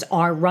plans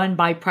are run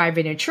by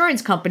private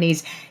insurance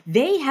companies,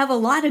 they have a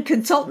lot of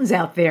consultants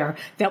out there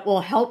that will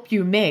help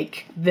you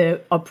make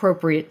the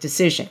appropriate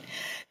decision.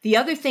 The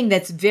other thing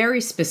that's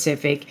very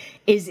specific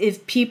is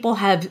if people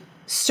have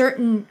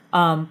certain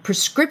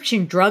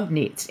prescription drug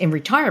needs in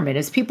retirement.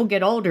 As people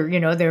get older,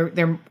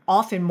 they're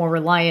often more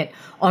reliant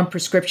on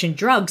prescription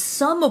drugs,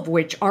 some of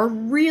which are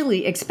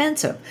really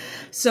expensive.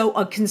 So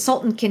a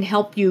consultant can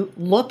help you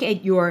look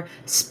at your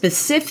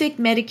specific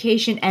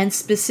medication and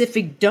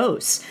specific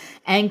dose,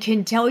 and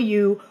can tell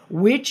you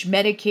which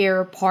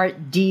Medicare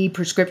Part D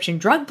prescription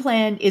drug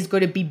plan is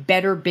going to be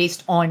better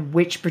based on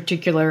which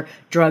particular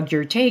drug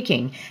you're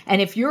taking. And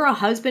if you're a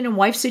husband and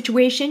wife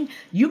situation,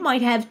 you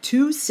might have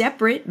 2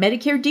 separate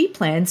Medicare D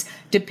plans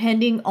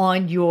depending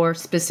on your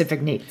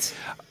specific needs.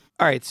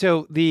 All right.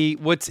 So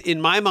what's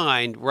in my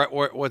mind,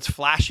 what's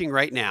flashing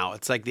right now,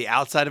 it's like the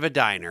outside of a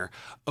diner,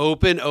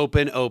 open,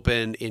 open,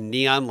 open in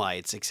neon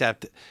lights,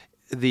 except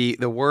the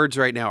words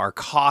right now are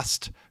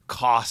cost,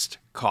 cost,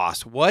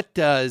 cost. What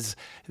does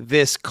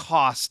this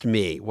cost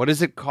me? What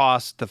does it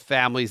cost the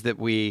families that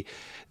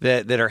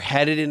are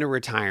headed into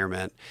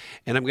retirement?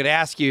 And I'm going to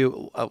ask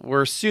you,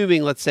 we're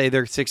assuming, let's say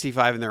they're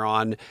 65 and they're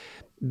on,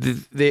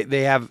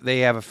 they have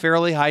a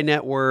fairly high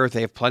net worth,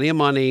 they have plenty of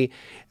money.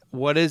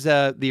 What is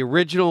the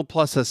original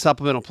plus a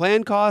supplemental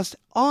plan cost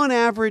on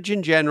average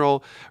in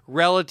general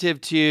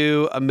relative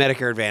to a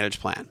Medicare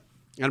Advantage plan?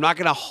 I'm not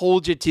going to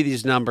hold you to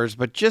these numbers,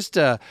 but just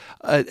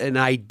an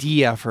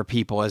idea for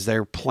people as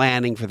they're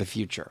planning for the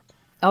future.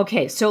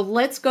 Okay, so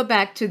let's go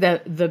back to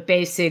the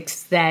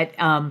basics that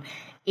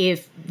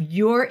if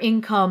your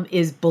income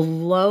is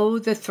below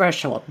the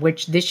threshold,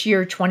 which this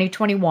year,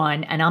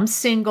 2021, and I'm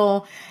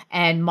single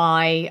and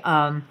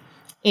my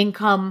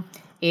income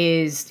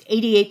is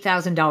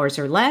 $88,000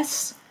 or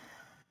less,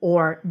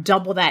 or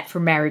double that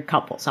for married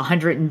couples,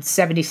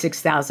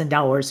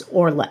 $176,000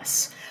 or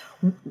less.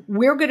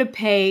 We're going to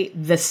pay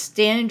the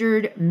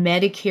standard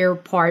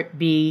Medicare Part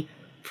B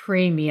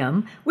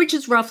premium, which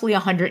is roughly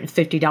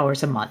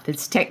 $150 a month.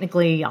 It's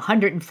technically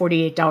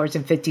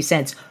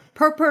 $148.50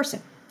 per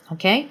person,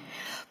 okay?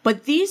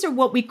 But these are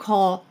what we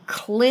call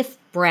cliff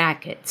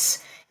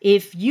brackets.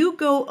 If you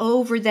go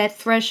over that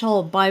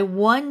threshold by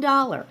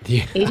 $1,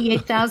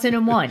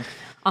 88,001,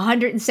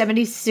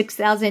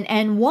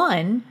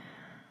 176,001,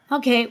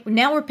 okay,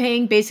 now we're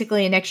paying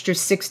basically an extra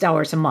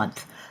 $6 a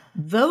month.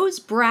 Those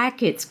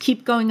brackets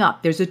keep going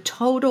up. There's a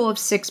total of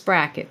 6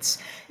 brackets.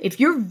 If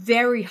you're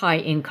very high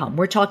income,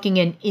 we're talking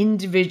an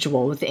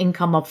individual with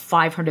income of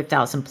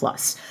 $500,000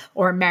 plus,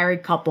 or a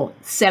married couple,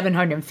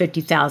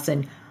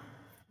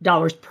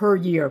 $750,000 per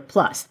year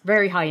plus,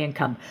 very high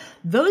income.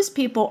 Those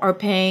people are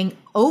paying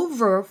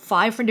over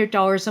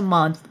 $500 a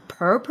month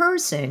per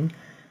person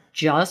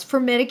just for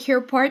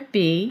Medicare Part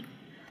B,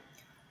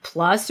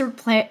 plus they're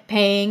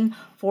paying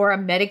for a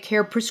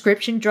Medicare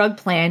prescription drug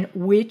plan,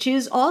 which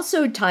is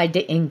also tied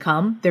to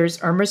income. There's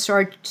IRMA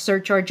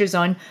surcharges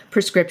on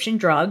prescription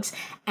drugs,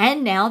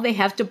 and now they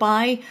have to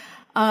buy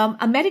a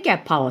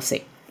Medigap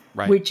policy,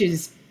 right, which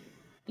is,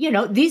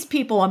 these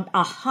people,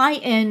 a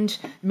high-end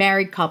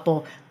married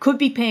couple, could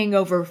be paying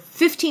over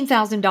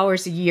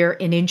 $15,000 a year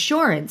in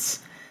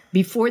insurance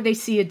before they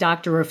see a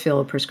doctor or fill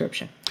a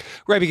prescription.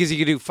 Right, because you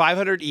could do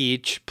 $500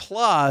 each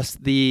plus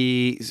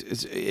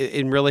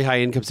in really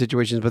high income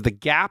situations, but the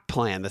GAP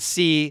plan, the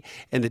C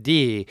and the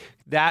D,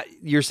 that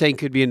you're saying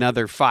could be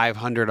another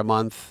 $500 a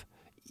month.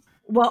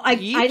 Well,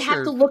 I'd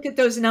have to look at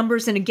those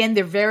numbers, and again,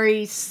 they're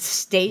very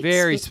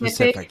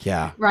specific.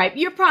 Yeah. Right,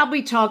 you're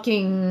probably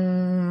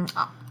talking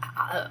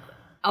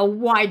a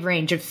wide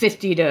range of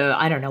 50 to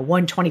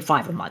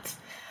 $125 a month.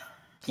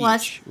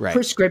 Plus each, right,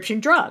 prescription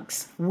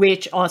drugs,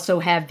 which also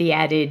have the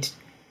added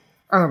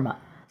IRMA.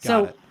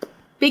 So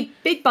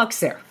big bucks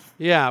there.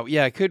 Yeah.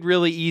 It could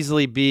really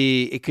easily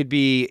be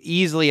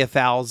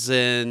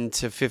 $1,000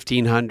 to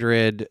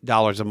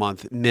 $1,500 a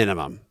month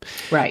minimum.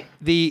 Right.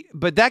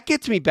 But that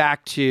gets me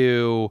back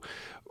to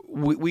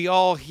we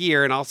all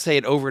hear, and I'll say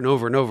it over and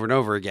over and over and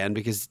over again,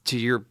 because to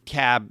your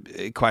cab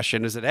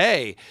question is that,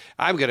 hey,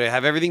 I'm going to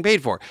have everything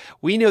paid for.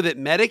 We know that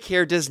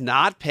Medicare does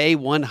not pay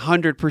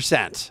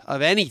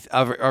 100%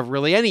 of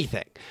really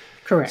anything.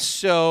 Correct.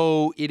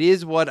 So it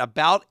is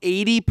about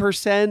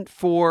 80%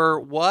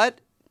 for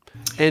what?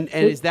 And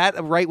is that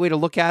a right way to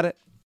look at it?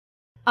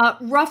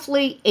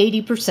 Roughly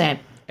 80%.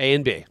 A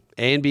and B.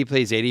 A and B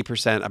pays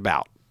 80%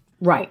 about.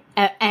 Right.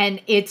 And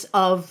it's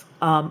of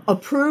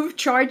approved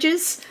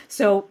charges.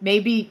 So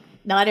maybe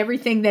not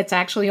everything that's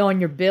actually on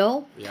your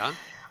bill. Yeah.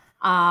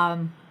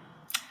 The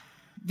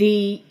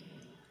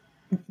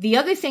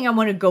other thing I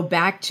want to go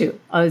back to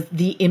is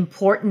the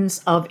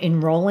importance of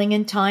enrolling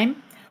in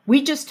time.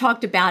 We just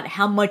talked about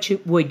how much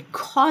it would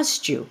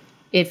cost you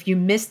if you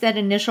missed that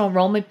initial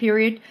enrollment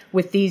period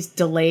with these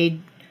delayed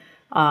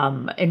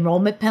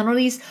enrollment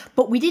penalties,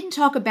 but we didn't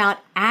talk about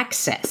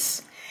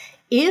access.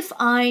 If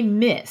I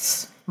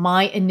miss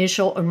my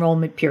initial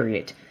enrollment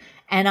period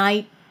and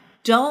I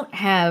don't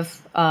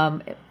have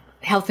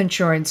health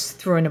insurance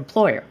through an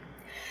employer,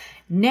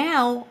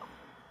 now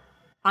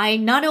I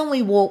not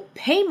only will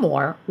pay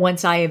more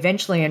once I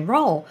eventually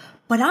enroll,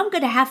 but I'm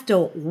going to have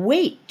to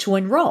wait to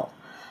enroll.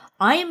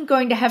 I am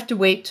going to have to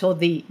wait till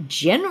the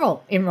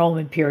general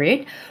enrollment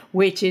period,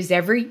 which is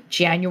every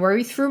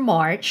January through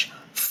March,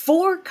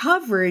 for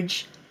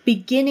coverage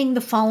beginning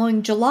the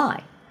following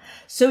July.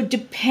 So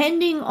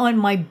depending on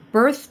my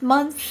birth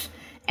month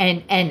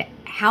and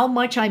how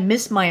much I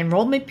miss my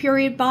enrollment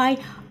period by,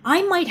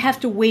 I might have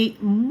to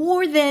wait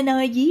more than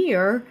a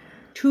year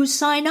to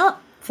sign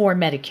up for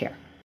Medicare.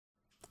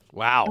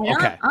 Wow. And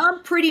okay.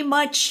 I'm pretty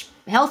much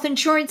health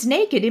insurance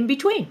naked in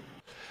between.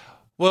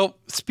 Well,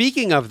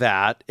 speaking of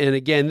that, and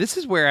again, this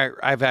is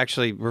where I've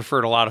actually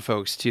referred a lot of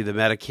folks to the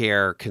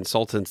Medicare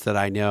consultants that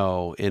I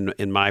know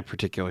in my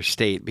particular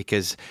state,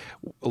 because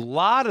a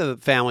lot of the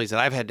families that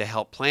I've had to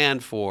help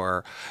plan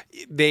for,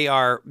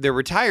 they're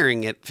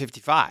retiring at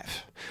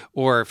 55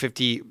 or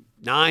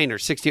 59 or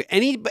 60,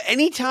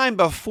 any time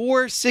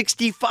before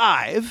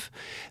 65.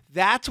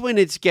 That's when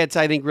it gets,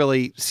 I think,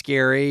 really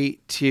scary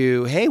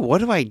to, hey, what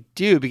do I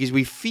do? Because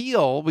we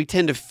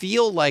tend to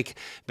feel like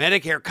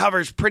Medicare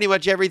covers pretty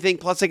much everything,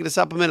 plus I get a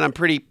supplement, I'm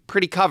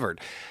pretty covered.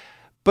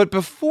 But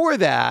before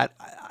that,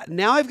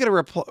 now I've got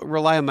to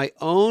rely on my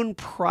own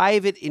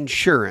private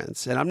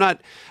insurance. And I'm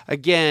not,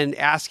 again,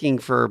 asking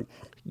for,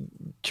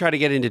 try to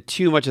get into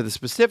too much of the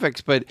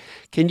specifics, but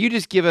can you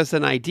just give us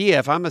an idea?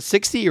 If I'm a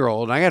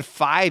 60-year-old and I got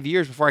 5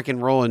 years before I can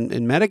enroll in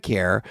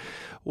Medicare,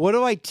 what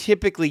do I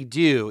typically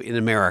do in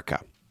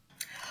America?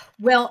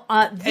 Well,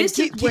 this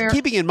is where...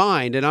 Keeping in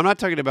mind, and I'm not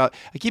talking about,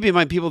 keeping in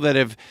mind people that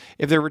if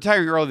they're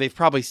retiring early, they've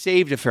probably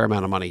saved a fair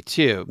amount of money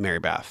too, Mary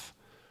Beth.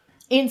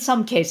 In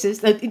some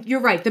cases, you're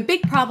right. The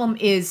big problem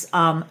is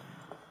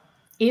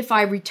if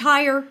I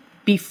retire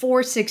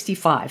before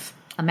 65,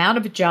 I'm out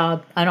of a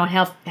job, I don't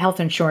have health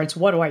insurance,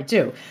 what do I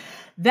do?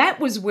 That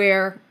was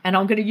where, and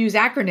I'm going to use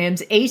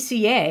acronyms,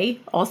 ACA,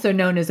 also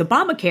known as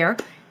Obamacare,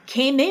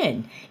 came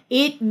in.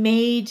 It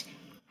made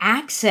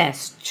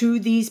access to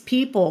these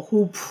people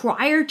who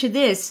prior to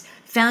this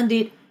found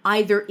it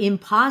either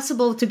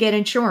impossible to get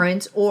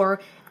insurance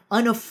or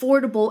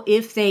unaffordable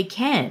if they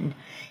can.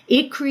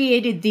 It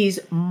created these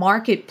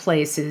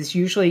marketplaces,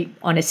 usually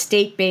on a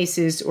state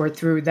basis or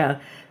through the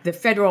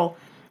federal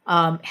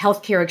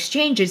healthcare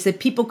exchanges, that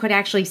people could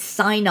actually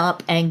sign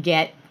up and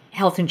get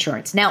health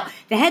insurance. Now,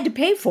 they had to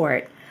pay for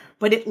it,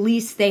 but at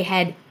least they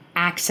had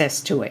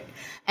access to it.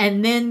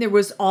 And then there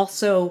was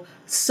also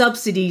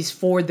subsidies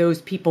for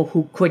those people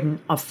who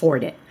couldn't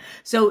afford it.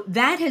 So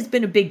that has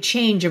been a big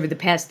change over the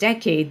past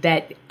decade,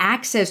 that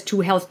access to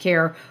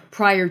healthcare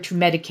prior to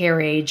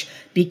Medicare age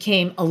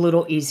became a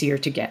little easier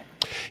to get.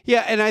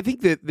 Yeah, and I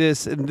think that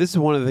this is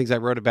one of the things I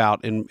wrote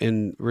about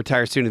in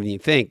Retire Sooner Than You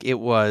Think. It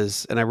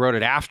was, and I wrote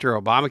it after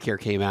Obamacare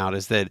came out,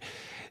 is that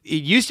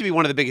it used to be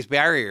one of the biggest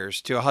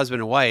barriers to a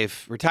husband and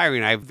wife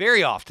retiring. I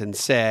very often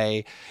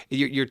say,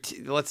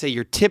 let's say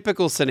your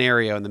typical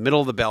scenario in the middle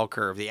of the bell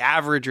curve, the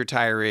average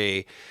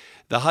retiree,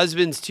 the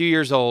husband's 2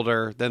 years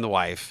older than the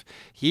wife.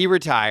 He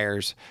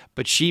retires,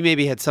 but she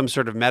maybe had some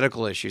sort of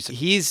medical issue. So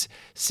he's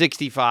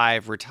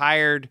 65,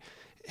 retired,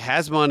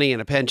 has money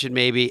and a pension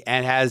maybe,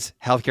 and has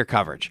healthcare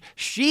coverage.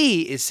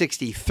 She is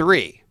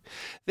 63.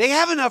 They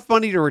have enough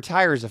money to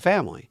retire as a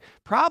family.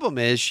 Problem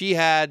is, she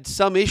had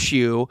some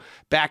issue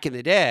back in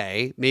the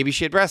day. Maybe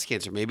she had breast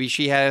cancer. Maybe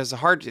she has a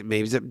heart,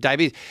 maybe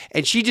diabetes.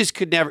 And she just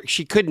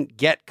couldn't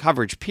get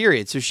coverage,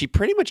 period. So she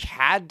pretty much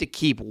had to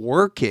keep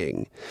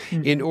working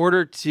in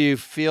order to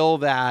fill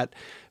that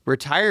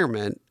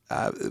retirement,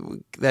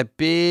 that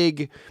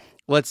big,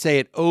 let's say,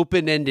 an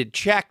open-ended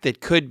check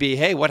that could be,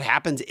 hey, what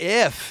happens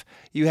if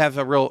you have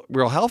a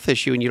real health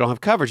issue and you don't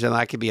have coverage? Then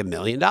that could be $1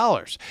 million.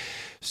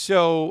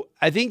 So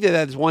I think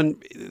that's one.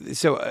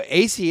 So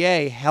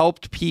ACA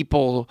helped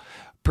people,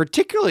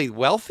 particularly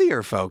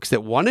wealthier folks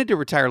that wanted to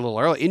retire a little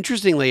early.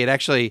 Interestingly,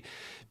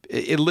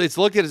 it's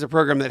looked at as a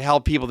program that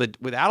helped people that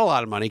without a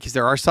lot of money, because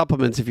there are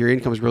supplements if your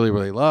income is really,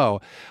 really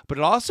low. But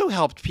it also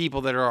helped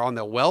people that are on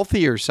the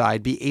wealthier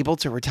side be able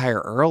to retire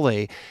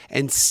early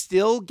and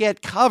still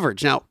get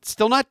coverage. Now,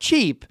 still not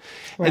cheap.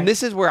 Right. And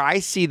this is where I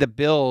see the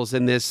bills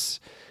in this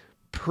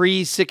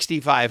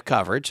pre-65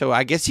 coverage. So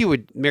I guess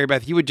Mary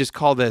Beth, you would just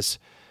call this,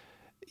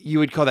 you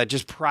would call that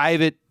just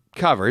private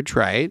coverage,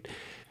 right?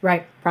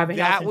 Right. Private.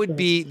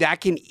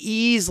 That can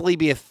easily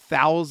be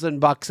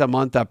 $1,000 a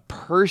month a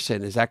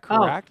person. Is that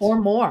correct? Oh,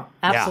 or more.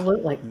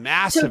 Absolutely. Yeah.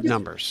 Massive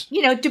numbers.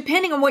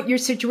 Depending on what your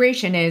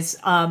situation is,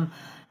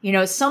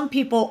 some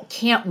people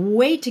can't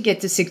wait to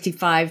get to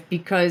 65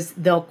 because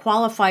they'll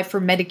qualify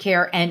for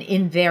Medicare, and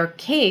in their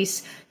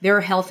case,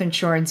 their health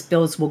insurance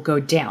bills will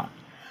go down.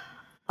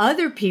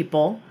 Other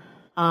people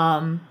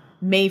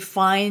may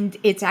find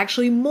it's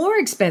actually more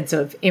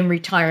expensive in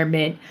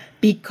retirement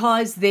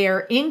because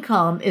their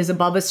income is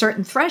above a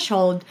certain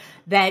threshold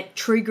that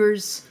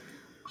triggers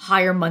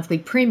higher monthly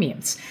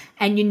premiums.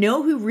 And you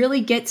know who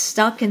really gets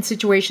stuck in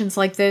situations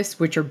like this,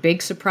 which are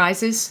big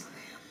surprises?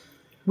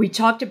 We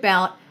talked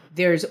about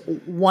there's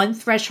one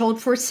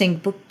threshold for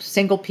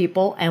single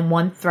people and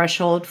one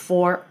threshold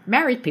for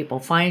married people,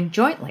 fine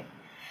jointly.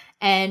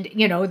 And,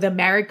 the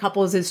married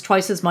couples is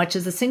twice as much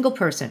as a single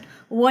person.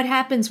 What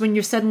happens when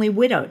you're suddenly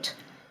widowed?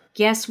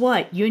 Guess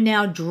what? You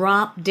now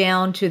drop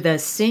down to the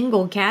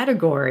single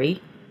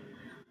category,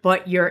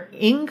 but your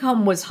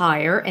income was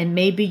higher, and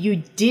maybe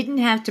you didn't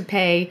have to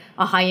pay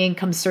a high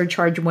income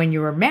surcharge when you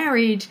were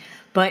married,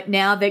 but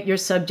now that you're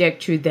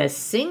subject to the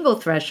single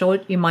threshold,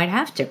 you might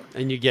have to.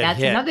 And you get That's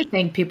hit. Another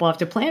thing people have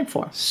to plan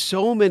for.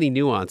 So many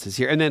nuances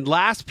here. And then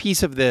last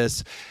piece of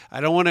this,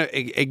 I don't want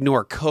to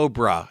ignore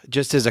COBRA.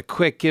 Just as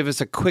give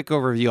us a quick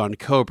overview on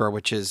COBRA,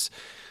 which is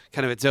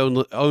kind of its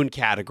own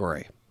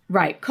category.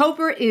 Right.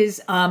 COBRA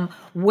is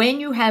when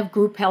you have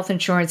group health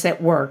insurance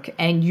at work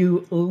and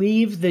you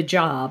leave the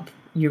job,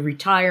 you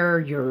retire,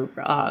 you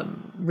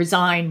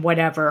resign,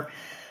 whatever,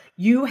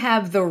 you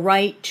have the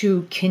right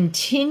to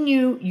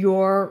continue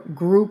your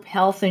group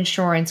health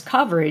insurance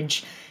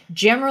coverage,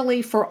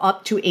 generally for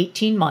up to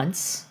 18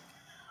 months,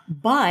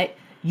 but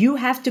you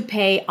have to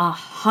pay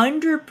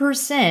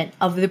 100%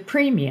 of the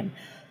premium.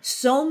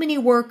 So many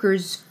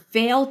workers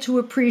fail to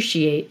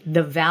appreciate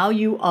the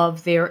value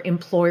of their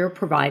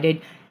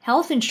employer-provided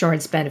health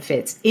insurance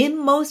benefits. In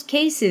most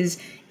cases,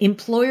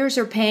 employers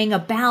are paying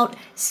about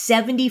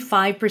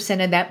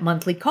 75% of that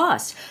monthly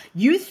cost.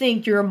 You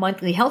think your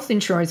monthly health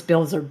insurance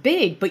bills are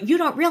big, but you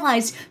don't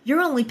realize you're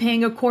only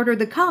paying a quarter of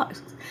the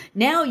cost.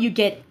 Now you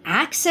get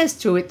access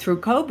to it through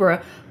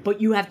COBRA,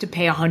 but you have to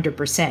pay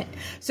 100%.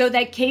 So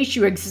that case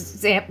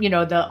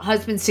the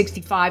husband's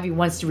 65, he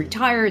wants to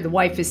retire, the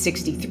wife is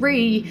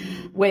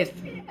 63 with,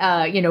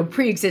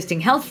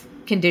 pre-existing health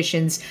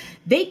conditions,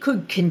 they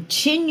could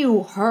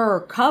continue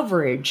her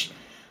coverage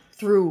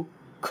through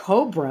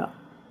COBRA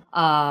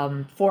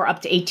for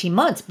up to 18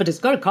 months, but it's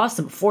going to cost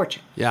them a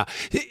fortune. Yeah.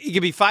 It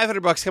could be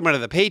 $500 coming out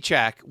of the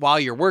paycheck while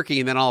you're working,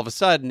 and then all of a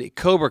sudden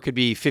COBRA could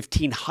be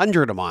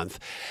 $1,500 a month.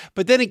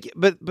 But then,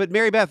 but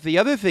Mary Beth, the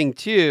other thing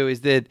too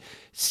is that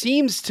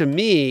seems to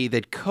me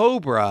that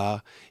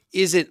COBRA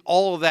isn't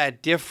all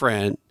that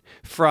different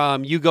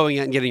from you going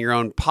out and getting your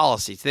own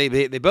policies.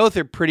 They both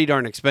are pretty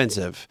darn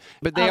expensive,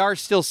 but they are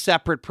still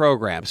separate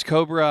programs.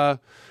 COBRA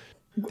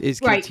is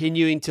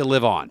continuing to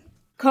live on.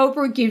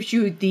 COBRA gives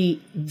you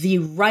the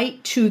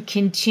right to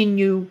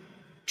continue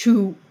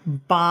to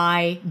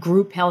buy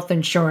group health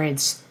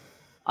insurance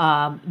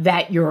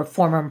that your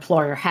former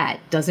employer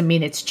had. Doesn't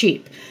mean it's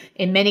cheap.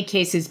 In many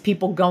cases,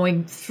 people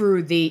going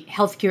through the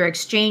healthcare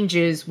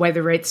exchanges,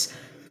 whether it's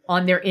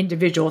on their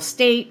individual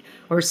state,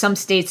 or some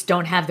states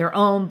don't have their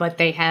own, but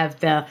they have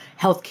the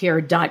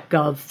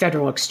healthcare.gov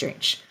federal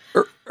exchange.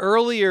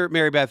 Earlier,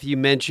 Mary Beth, you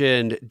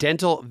mentioned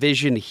dental,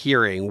 vision,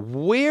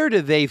 hearing. Where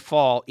do they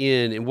fall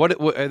in? And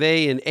what are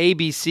they in A,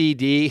 B, C,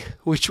 D?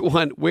 Which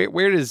one?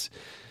 Where does...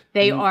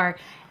 They are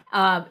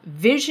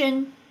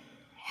vision,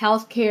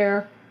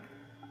 healthcare,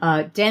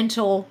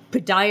 dental,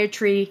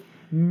 podiatry.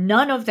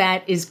 None of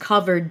that is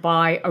covered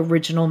by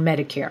Original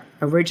Medicare.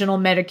 Original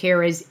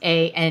Medicare is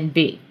A and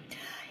B.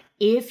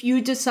 If you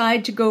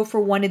decide to go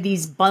for one of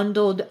these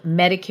bundled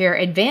Medicare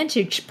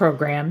Advantage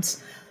programs,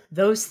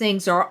 those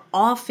things are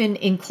often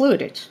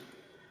included.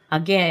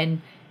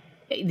 Again,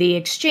 the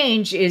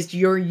exchange is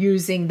you're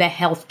using the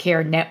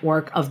healthcare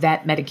network of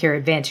that Medicare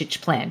Advantage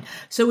plan.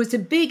 So it's a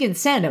big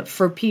incentive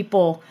for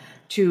people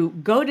to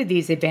go to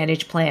these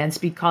Advantage plans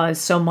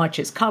because so much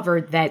is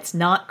covered that's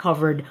not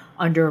covered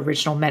under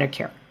Original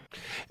Medicare.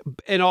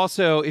 And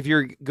also, if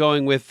you're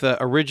going with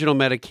Original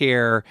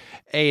Medicare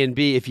A and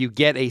B, if you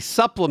get a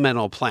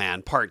supplemental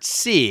plan, Part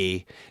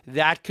C,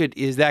 that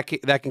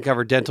can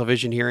cover dental,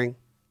 vision, hearing?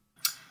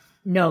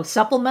 No,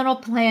 supplemental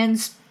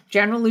plans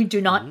generally do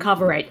not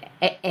cover it.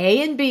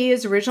 A and B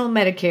is Original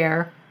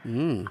Medicare,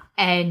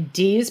 and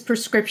D is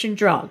prescription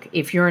drug.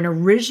 If you're an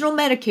Original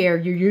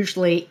Medicare, you're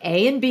usually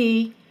A and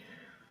B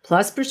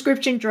plus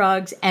prescription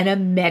drugs and a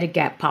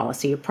Medigap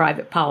policy, a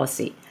private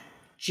policy.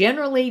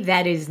 Generally,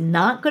 that is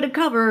not going to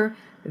cover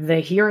the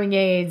hearing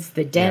aids,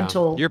 the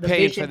dental. You're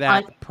paying for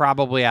that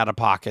probably out of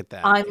pocket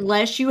then.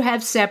 Unless you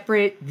have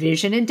separate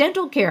vision and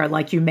dental care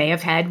like you may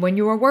have had when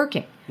you were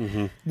working.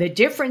 Mm-hmm. The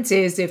difference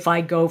is if I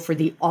go for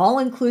the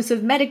all-inclusive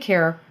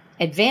Medicare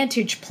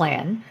Advantage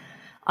plan,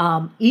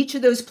 each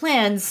of those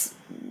plans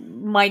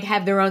might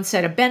have their own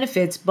set of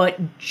benefits, but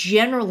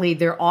generally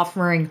they're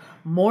offering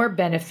more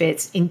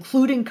benefits,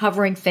 including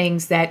covering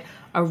things that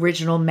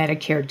Original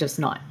Medicare does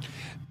not.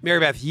 Mary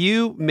Beth,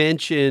 you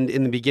mentioned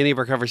in the beginning of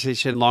our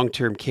conversation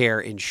long-term care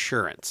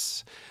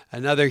insurance,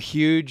 another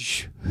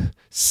huge,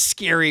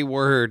 scary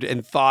word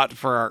and thought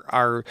for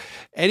our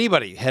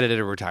anybody headed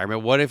into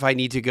retirement. What if I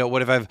need to go?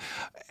 What if I have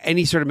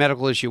any sort of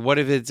medical issue? What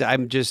if it's I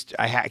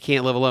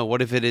can't live alone?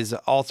 What if it is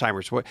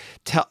Alzheimer's?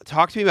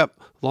 Talk to me about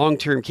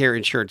long-term care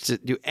insurance.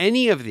 Do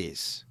any of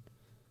these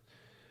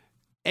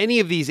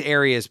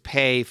areas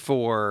pay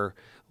for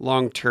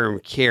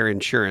long-term care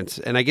insurance?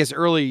 And I guess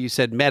earlier you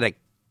said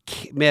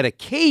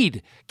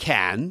Medicaid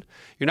can.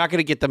 You're not going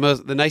to get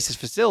the nicest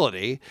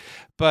facility,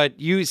 but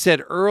you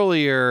said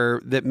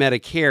earlier that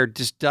Medicare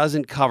just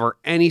doesn't cover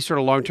any sort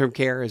of long-term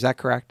care. Is that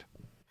correct?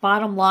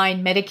 Bottom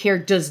line,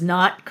 Medicare does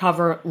not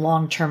cover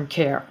long-term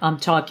care. I'm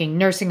talking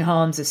nursing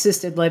homes,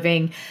 assisted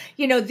living.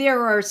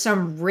 There are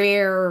some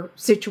rare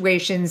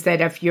situations that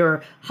if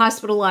you're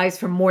hospitalized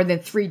for more than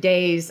 3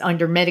 days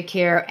under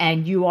Medicare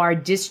and you are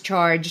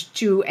discharged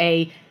to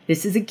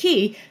this is a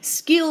key,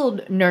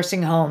 skilled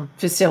nursing home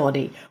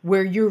facility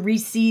where you're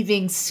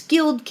receiving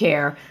skilled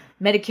care,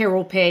 Medicare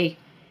will pay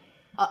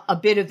a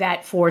bit of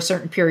that for a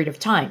certain period of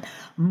time.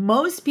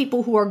 Most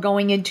people who are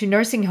going into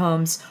nursing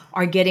homes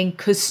are getting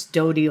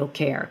custodial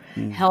care,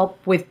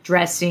 help with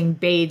dressing,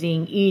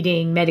 bathing,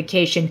 eating,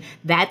 medication.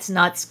 That's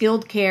not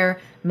skilled care.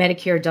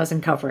 Medicare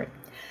doesn't cover it.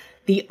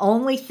 The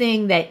only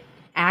thing that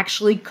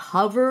actually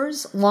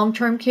covers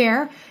long-term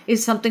care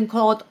is something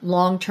called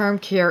long-term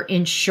care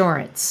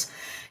insurance.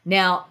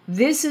 Now,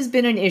 this has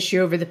been an issue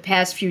over the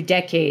past few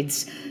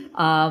decades.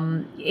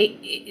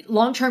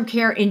 Long-term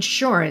care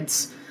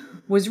insurance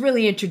was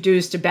really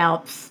introduced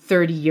about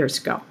 30 years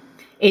ago.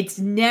 It's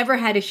never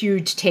had a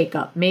huge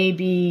take-up.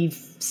 Maybe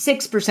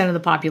 6% of the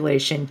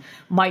population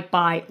might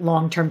buy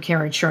long-term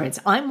care insurance.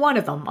 I'm one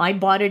of them. I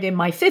bought it in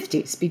my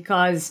 50s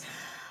because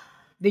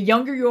the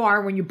younger you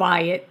are when you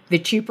buy it, the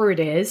cheaper it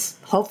is.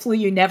 Hopefully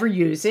you never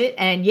use it.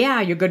 And yeah,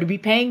 you're going to be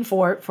paying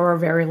for it for a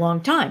very long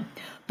time.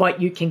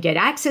 But you can get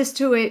access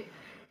to it,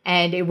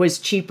 and it was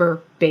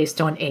cheaper based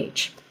on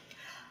age.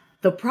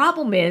 The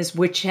problem is,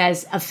 which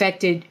has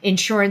affected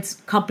insurance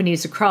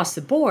companies across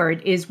the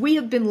board, is we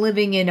have been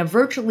living in a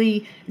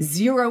virtually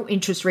zero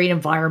interest rate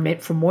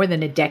environment for more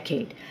than a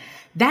decade.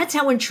 That's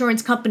how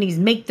insurance companies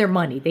make their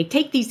money. They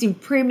take these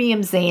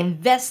premiums, they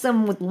invest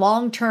them with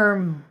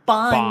long-term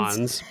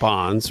bonds.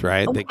 Bonds,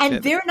 right?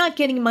 They're not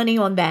getting money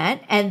on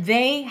that. And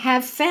they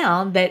have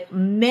found that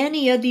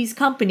many of these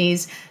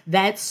companies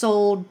that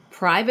sold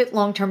private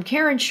long-term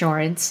care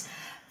insurance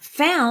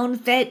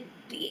found that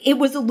it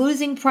was a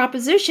losing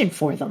proposition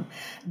for them,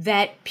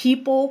 that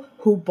people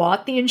who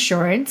bought the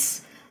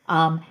insurance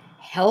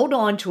held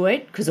on to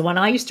it. Because when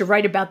I used to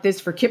write about this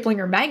for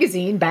Kiplinger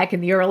magazine back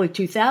in the early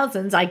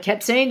 2000s, I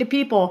kept saying to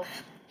people,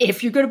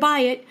 if you're going to buy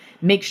it,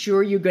 make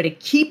sure you're going to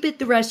keep it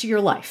the rest of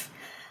your life.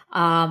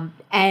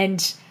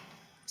 And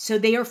so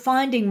they are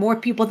finding more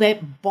people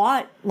that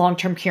bought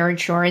long-term care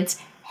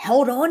insurance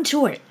held on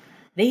to it.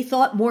 They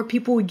thought more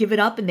people would give it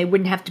up and they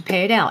wouldn't have to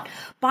pay it out.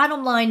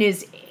 Bottom line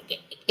is,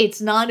 it's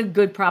not a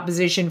good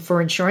proposition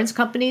for insurance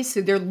companies.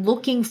 So they're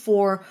looking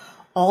for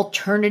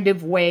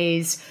alternative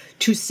ways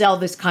to sell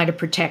this kind of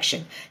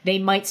protection. They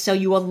might sell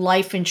you a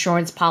life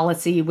insurance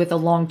policy with a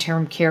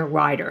long-term care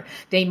rider.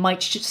 They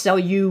might sell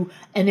you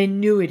an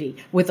annuity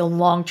with a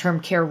long-term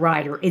care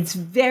rider. It's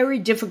very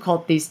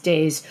difficult these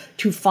days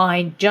to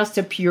find just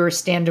a pure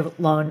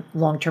standalone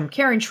long-term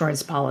care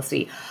insurance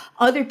policy.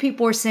 Other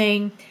people are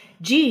saying,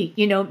 gee,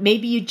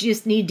 maybe you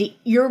just need to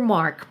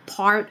earmark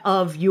part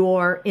of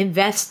your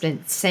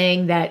investment,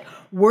 saying that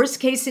worst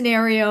case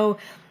scenario,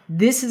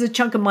 this is a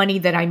chunk of money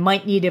that I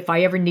might need if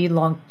I ever need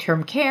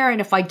long-term care.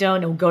 And if I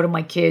don't, it'll go to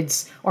my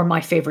kids or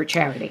my favorite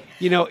charity.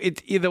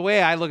 The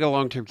way I look at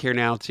long-term care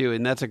now too,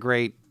 and that's a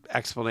great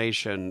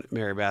explanation,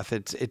 Mary Beth.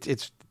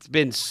 It's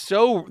been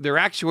so, their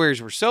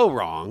actuaries were so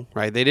wrong,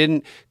 right? They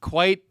didn't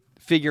quite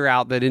figure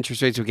out that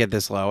interest rates would get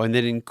this low, and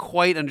they didn't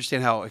quite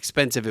understand how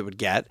expensive it would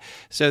get.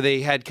 So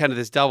they had kind of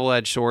this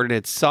double-edged sword, and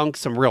it sunk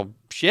some real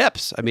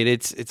ships. I mean,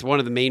 it's one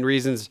of the main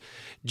reasons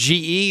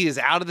GE is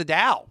out of the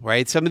Dow,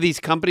 right? Some of these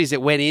companies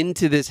that went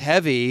into this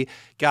heavy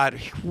got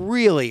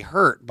really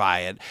hurt by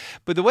it.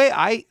 But the way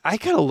I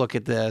kind of look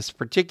at this,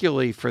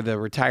 particularly for the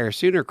retire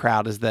sooner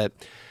crowd, is that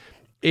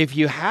if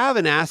you have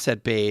an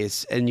asset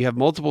base and you have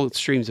multiple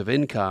streams of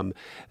income,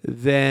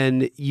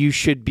 then you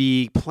should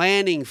be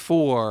planning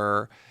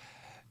for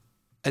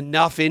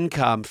enough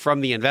income from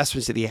the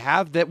investments that you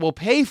have that will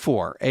pay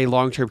for a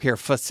long-term care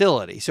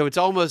facility. So it's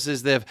almost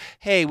as if,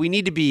 hey, we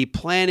need to be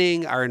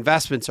planning our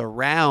investments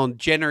around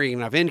generating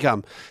enough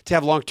income to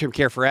have long-term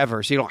care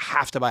forever, so you don't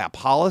have to buy a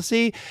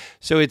policy.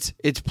 So it's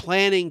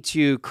planning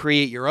to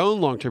create your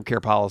own long-term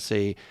care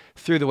policy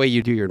through the way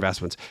you do your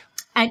investments.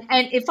 And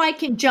if I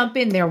can jump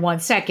in there 1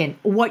 second,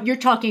 what you're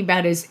talking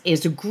about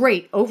is a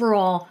great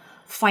overall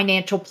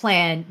financial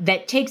plan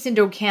that takes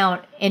into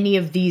account any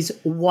of these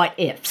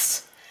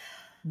what-ifs.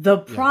 The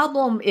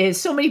problem is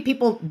so many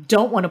people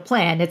don't want to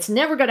plan. It's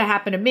never going to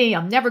happen to me.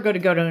 I'm never going to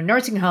go to a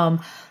nursing home.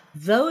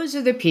 Those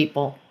are the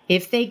people,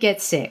 if they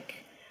get sick,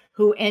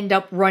 who end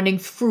up running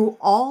through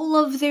all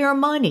of their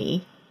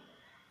money.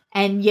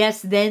 And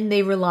yes, then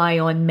they rely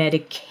on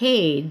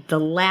Medicaid,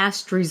 the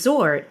last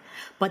resort,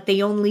 but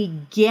they only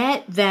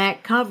get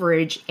that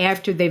coverage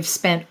after they've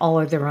spent all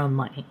of their own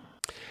money.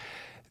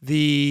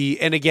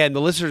 And again,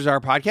 the listeners of our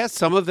podcast,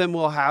 some of them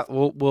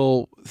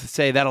will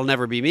say that'll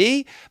never be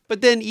me. But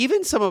then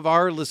even some of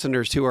our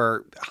listeners who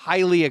are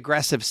highly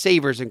aggressive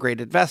savers and great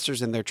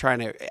investors, and they're trying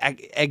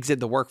to exit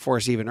the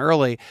workforce even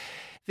early,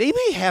 they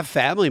may have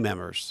family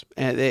members,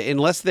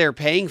 unless they're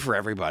paying for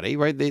everybody,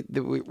 right? They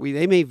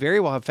may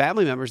very well have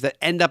family members that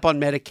end up on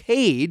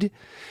Medicaid,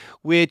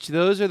 which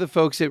those are the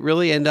folks that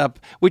really end up,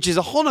 which is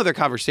a whole nother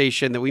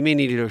conversation that we may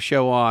need to do a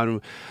show on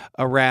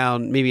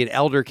around maybe an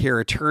elder care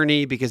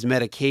attorney, because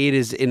Medicaid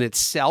is in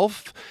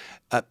itself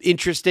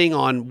interesting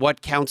on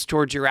what counts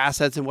towards your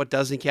assets and what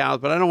doesn't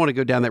count. But I don't want to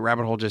go down that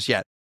rabbit hole just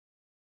yet.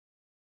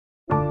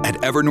 At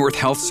Evernorth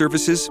Health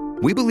Services,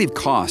 we believe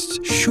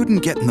costs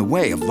shouldn't get in the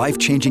way of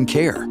life-changing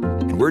care,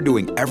 and we're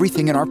doing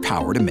everything in our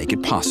power to make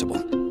it possible.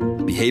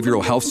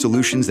 Behavioral health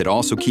solutions that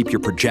also keep your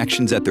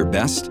projections at their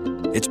best?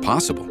 It's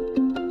possible.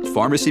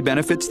 Pharmacy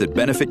benefits that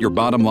benefit your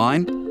bottom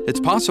line? It's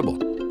possible.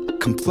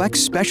 Complex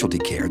specialty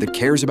care that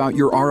cares about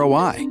your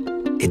ROI?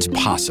 It's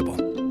possible.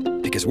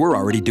 Because we're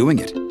already doing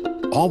it.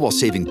 All while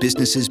saving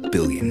businesses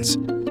billions.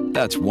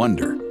 That's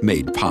Wonder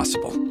made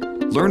possible.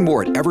 Learn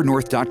more at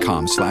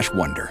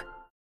evernorth.com/wonder.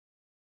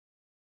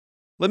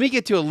 Let me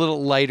get to a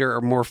little lighter or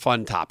more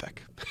fun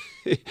topic.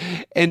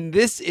 And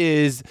this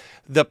is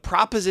the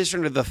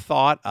proposition or the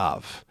thought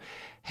of,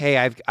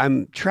 hey,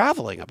 I'm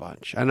traveling a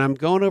bunch and I'm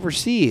going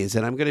overseas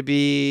and I'm going to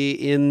be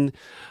in,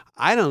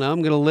 I don't know,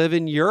 I'm going to live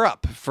in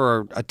Europe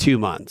for 2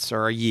 months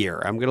or a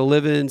year. I'm going to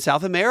live in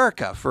South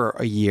America for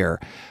a year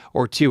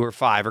or 2 or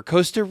 5, or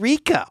Costa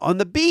Rica on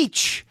the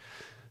beach.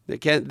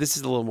 Again, this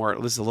is a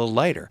little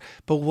lighter.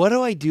 But what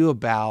do I do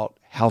about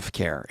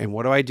healthcare, and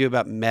what do I do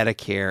about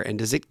Medicare, and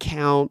does it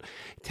count?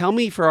 Tell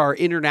me, for our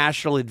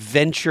international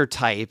adventure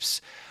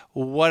types,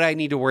 what I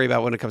need to worry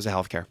about when it comes to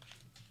healthcare.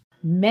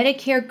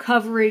 Medicare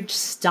coverage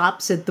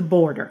stops at the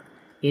border.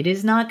 It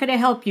is not going to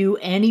help you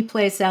any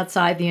place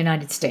outside the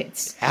United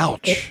States.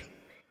 Ouch.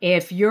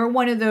 If you're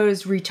one of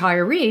those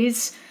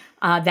retirees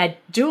that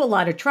do a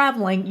lot of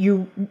traveling,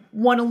 you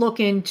want to look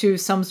into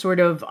some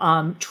sort of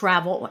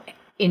travel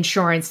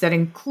insurance that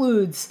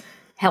includes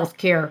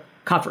healthcare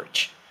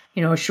coverage,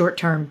 a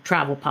short-term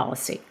travel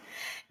policy.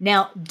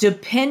 Now,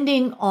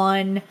 depending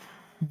on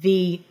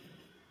the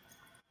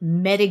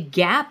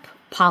Medigap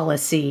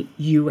policy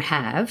you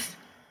have,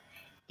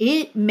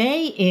 it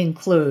may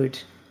include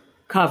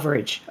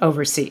coverage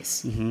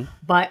overseas,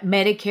 but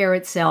Medicare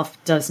itself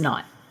does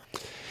not.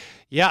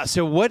 Yeah.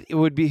 So what it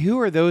would be? Who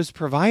are those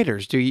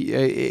providers?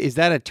 Is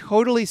that a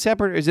totally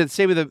separate? Is it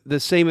the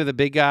same of the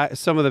big guys?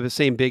 Some of the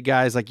same big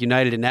guys like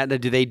United and Aetna.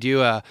 Do they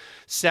do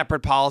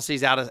separate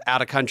policies out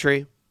of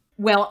country?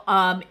 Well,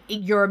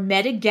 your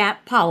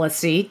Medigap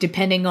policy,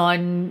 depending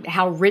on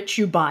how rich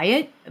you buy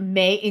it,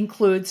 may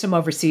include some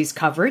overseas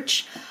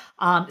coverage.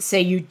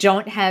 Say you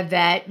don't have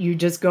that, you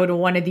just go to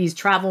one of these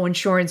travel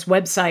insurance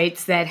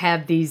websites that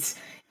have these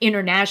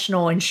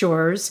international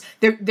insurers.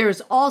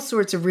 There's all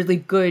sorts of really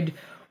good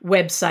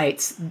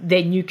websites.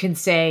 Then you can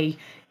say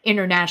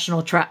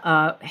international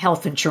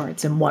health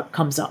insurance and what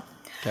comes up.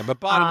 Okay, but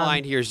bottom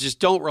line here is just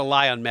don't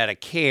rely on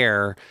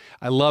Medicare.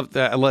 I love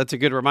that. It's a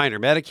good reminder.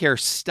 Medicare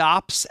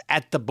stops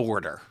at the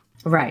border.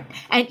 Right.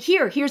 And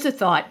here's a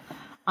thought.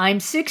 I'm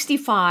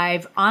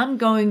 65. I'm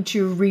going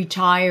to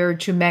retire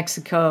to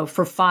Mexico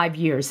for 5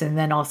 years and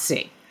then I'll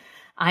see.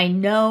 I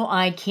know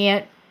I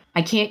can't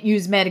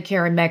use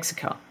Medicare in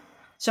Mexico.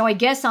 So I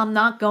guess I'm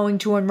not going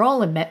to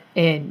enroll in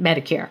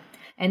Medicare.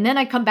 And then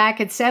I come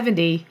back at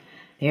 70.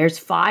 There's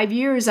 5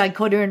 years I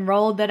could have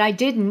enrolled that I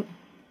didn't.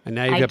 And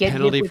now you get a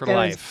penalty for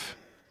life.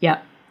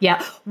 Yeah.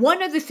 Yeah.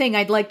 One other thing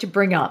I'd like to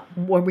bring up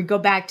when we go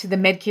back to the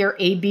Medicare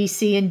A, B,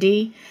 C, and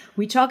D,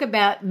 we talk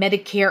about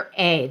Medicare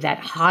A, that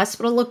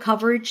hospital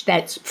coverage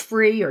that's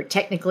free or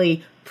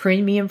technically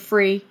premium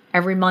free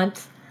every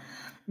month.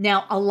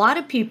 Now, a lot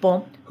of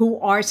people who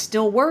are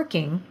still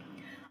working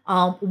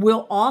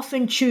will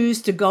often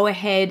choose to go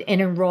ahead and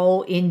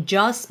enroll in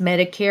just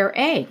Medicare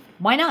A.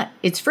 Why not?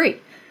 It's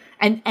free.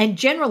 And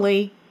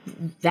generally,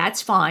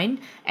 that's fine.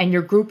 And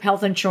your group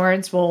health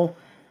insurance will,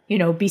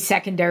 be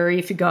secondary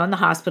if you go in the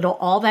hospital.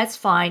 All that's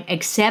fine,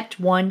 except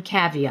one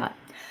caveat.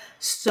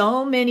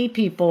 So many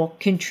people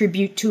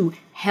contribute to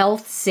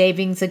health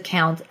savings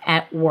account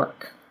at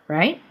work,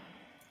 right?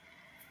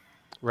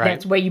 Right.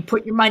 That's where you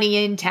put your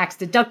money in, tax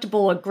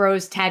deductible, it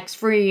grows tax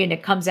free, and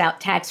it comes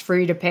out tax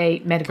free to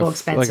pay medical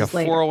expenses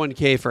later. Like a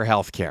 401k for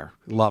healthcare.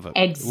 Love it.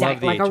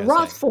 Exactly. Love like a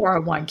Roth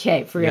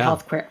 401k for your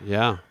healthcare.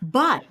 Yeah.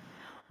 But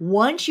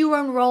once you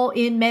enroll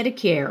in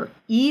Medicare,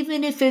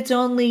 even if it's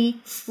only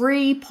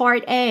free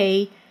Part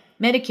A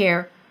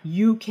Medicare,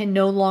 you can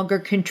no longer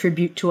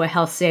contribute to a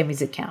health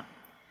savings account.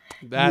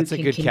 That's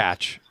a good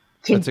catch.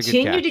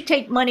 Continue to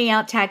take money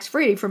out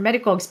tax-free for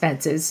medical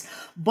expenses,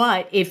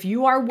 but if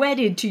you are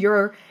wedded to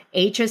your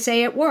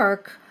HSA at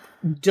work,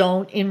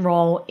 don't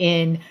enroll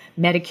in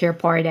Medicare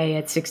Part A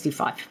at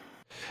 65.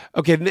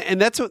 Okay, and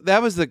that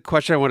was the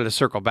question I wanted to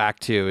circle back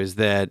to, is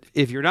that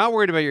if you're not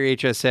worried about your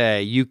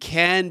HSA, you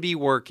can be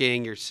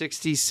working, you're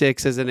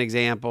 66 as an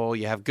example,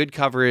 you have good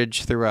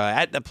coverage through a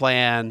Aetna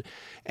plan,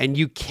 and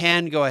you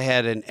can go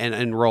ahead and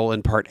enroll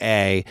in Part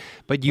A,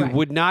 but you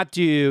would not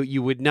do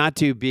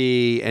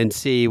B and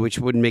C, which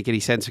wouldn't make any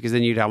sense because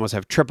then you'd almost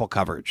have triple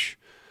coverage.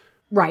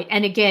 Right,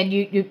 and again,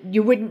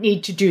 you wouldn't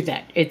need to do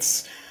that.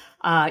 It's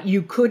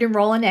you could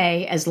enroll in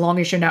A as long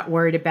as you're not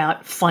worried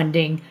about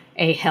funding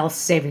a health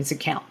savings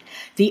account.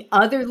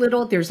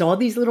 There's all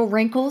these little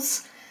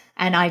wrinkles,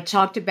 and I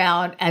talked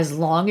about as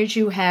long as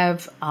you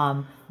have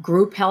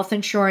group health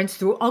insurance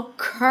through a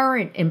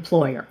current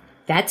employer.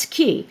 That's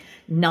key.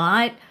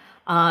 Not,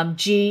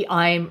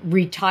 I'm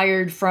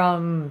retired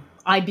from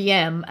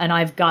IBM and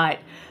I've got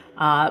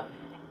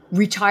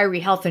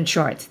retiree health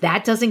insurance.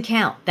 That doesn't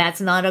count.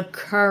 That's not a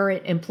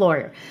current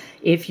employer.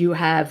 If you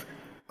have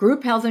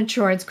group health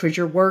insurance because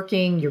you're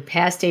working, you're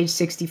past age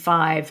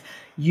 65,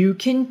 you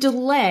can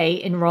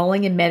delay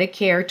enrolling in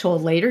Medicare till a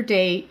later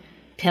date,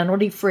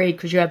 penalty-free,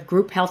 because you have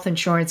group health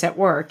insurance at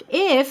work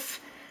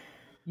if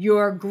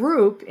your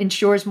group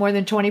insures more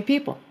than 20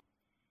 people.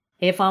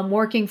 If I'm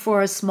working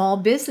for a small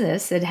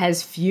business that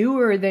has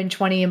fewer than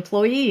 20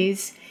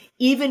 employees,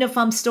 even if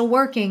I'm still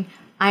working,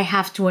 I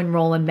have to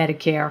enroll in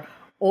Medicare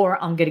or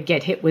I'm going to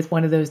get hit with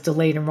one of those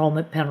delayed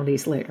enrollment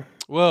penalties later.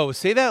 Whoa,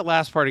 say that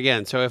last part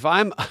again. So if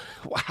I'm,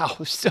 wow,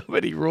 so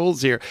many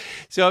rules here.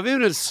 So if I'm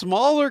in a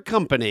smaller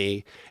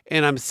company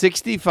and I'm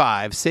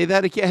 65, say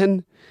that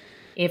again.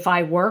 If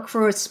I work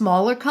for a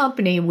smaller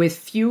company with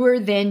fewer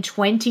than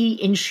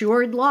 20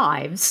 insured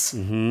lives,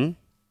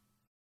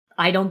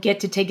 I don't get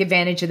to take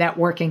advantage of that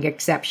working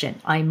exception.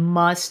 I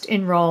must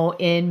enroll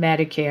in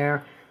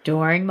Medicare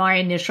during my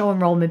initial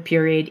enrollment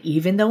period,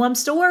 even though I'm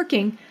still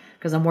working,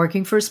 because I'm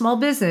working for a small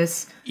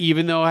business.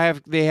 Even though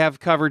they have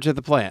coverage at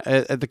the plant,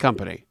 at the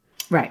company.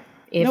 Right.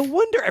 No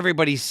wonder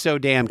everybody's so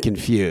damn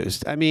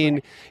confused. I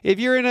mean, if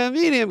you're in a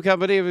medium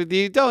company,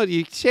 you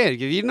can't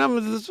give you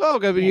numbers of the small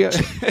company.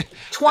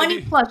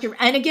 20 plus.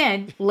 And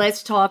again,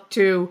 let's talk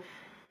to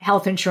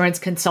health insurance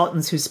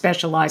consultants who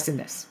specialize in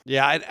this.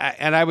 Yeah,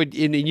 and I would,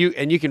 and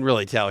you can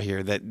really tell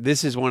here that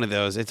this is one of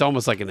those. It's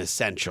almost like an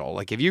essential.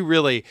 Like if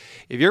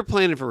you're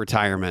planning for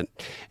retirement,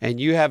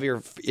 and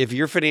if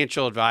your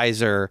financial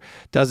advisor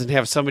doesn't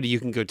have somebody you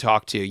can go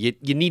talk to,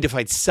 you need to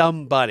find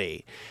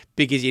somebody,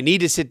 because you need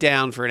to sit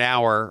down for an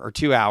hour or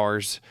 2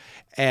 hours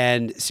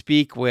and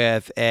speak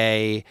with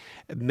a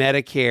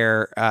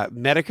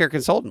Medicare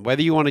consultant,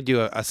 whether you want to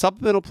do a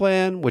supplemental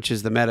plan, which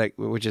is the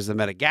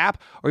Medigap,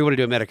 or you want to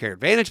do a Medicare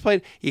Advantage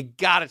plan. You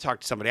got to talk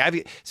to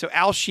somebody. So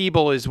Al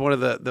Schiebel is one of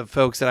the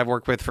folks that I've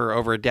worked with for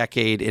over a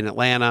decade in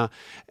Atlanta,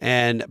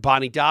 and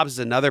Bonnie Dobbs is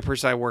another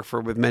person I worked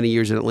for with many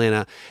years in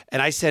Atlanta.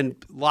 And I send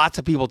lots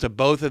of people to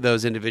both of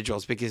those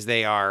individuals because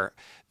they are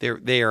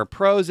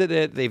pros at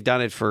it. They've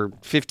done it for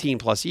 15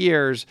 plus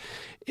years,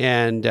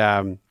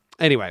 and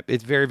anyway,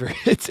 it's very, very,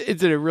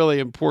 it's a really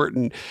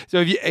important.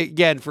 So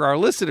for our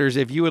listeners,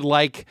 if you would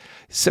like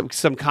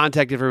some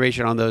contact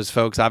information on those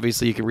folks,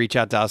 obviously you can reach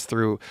out to us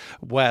through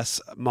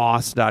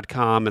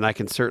wesmoss.com, and I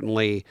can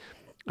certainly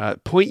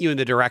point you in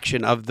the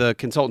direction of the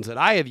consultants that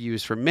I have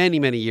used for many,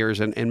 many years,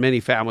 and many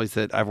families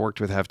that I've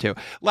worked with have too.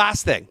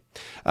 Last thing,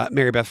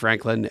 Mary Beth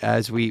Franklin,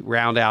 as we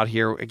round out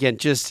here, again,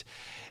 just,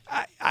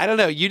 I don't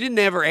know, you didn't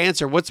ever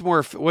answer. What's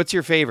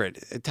your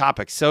favorite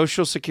topic,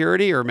 Social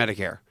Security or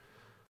Medicare?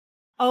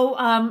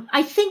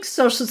 I think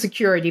Social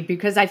Security,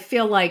 because I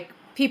feel like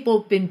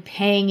people have been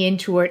paying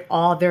into it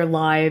all their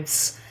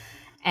lives,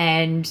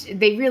 and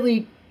they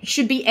really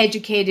should be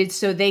educated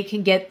so they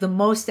can get the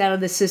most out of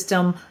the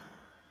system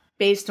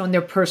based on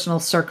their personal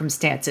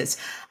circumstances.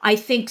 I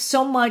think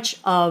so much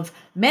of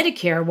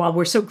Medicare, while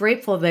we're so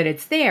grateful that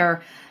it's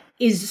there,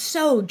 is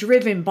so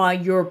driven by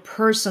your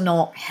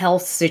personal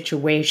health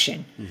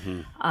situation.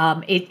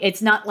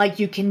 It's not like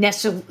you can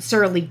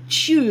necessarily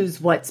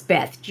choose what's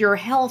best. Your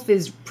health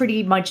is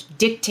pretty much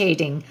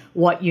dictating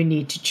what you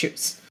need to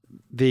choose.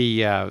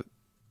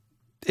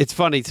 It's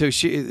funny. So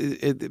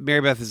Mary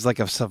Beth is like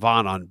a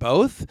savant on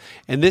both.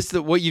 And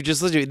what you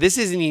just listened to, this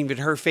isn't even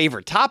her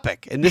favorite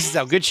topic. And this is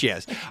how good she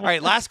is. All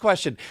right, last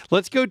question.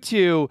 Let's go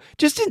to,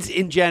 just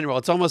in general,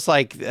 it's almost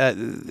like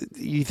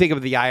you think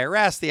of the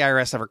IRS. The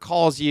IRS never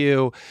calls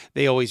you.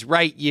 They always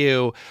write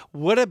you.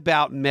 What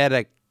about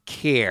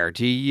Medicare?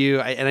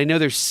 And I know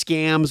there's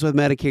scams with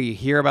Medicare. You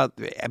hear about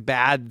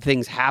bad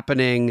things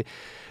happening.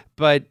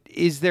 But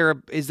is there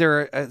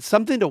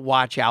something to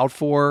watch out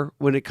for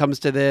when it comes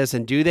to this?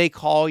 And do they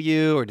call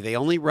you, or do they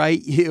only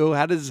write you?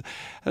 How does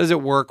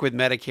it work with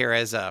Medicare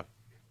as a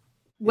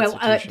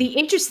the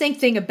interesting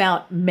thing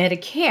about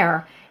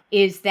Medicare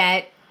is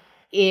that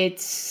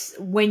it's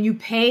when you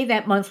pay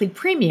that monthly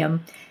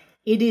premium,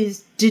 it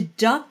is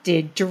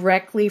deducted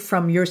directly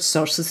from your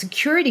Social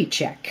Security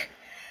check.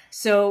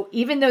 So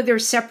even though they're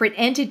separate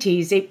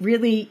entities,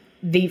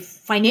 the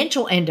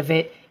financial end of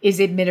it is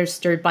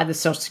administered by the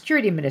Social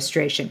Security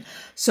Administration.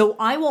 So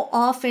I will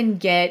often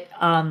get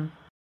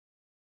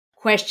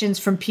questions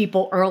from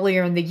people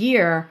earlier in the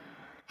year,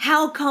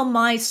 how come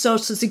my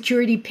Social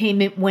Security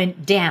payment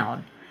went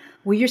down?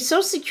 Well, your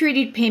Social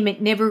Security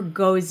payment never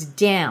goes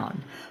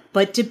down,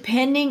 but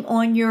depending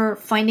on your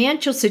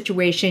financial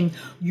situation,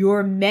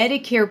 your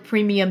Medicare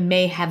premium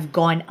may have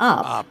gone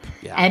up.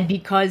 Yeah. And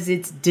because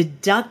it's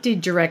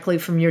deducted directly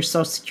from your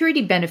Social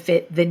Security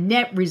benefit, the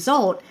net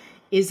result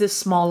is a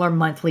smaller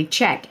monthly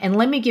check. And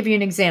let me give you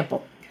an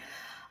example.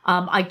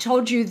 I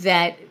told you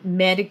that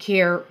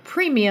Medicare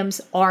premiums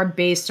are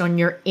based on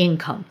your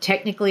income.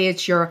 Technically,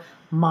 it's your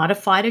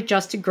modified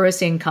adjusted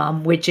gross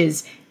income, which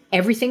is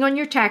everything on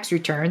your tax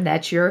return,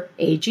 that's your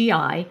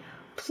AGI,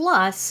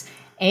 plus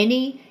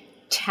any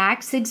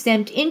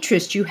tax-exempt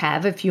interest you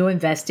have if you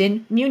invest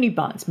in muni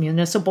bonds,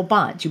 municipal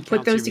bonds. You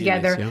put those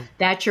together,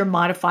 that's your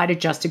modified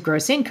adjusted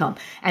gross income.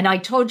 And I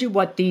told you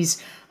what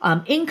these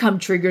income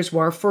triggers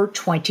were for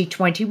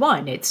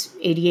 2021. It's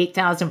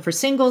 $88,000 for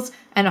singles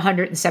and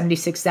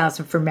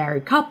 $176,000 for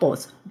married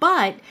couples.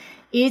 But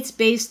it's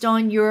based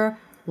on your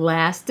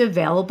last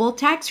available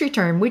tax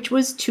return, which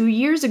was 2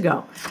 years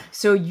ago.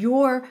 So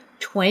your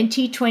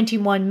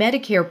 2021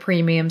 Medicare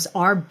premiums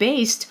are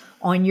based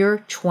on your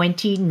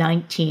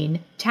 2019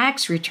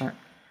 tax return,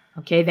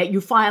 okay, that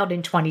you filed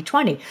in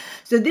 2020.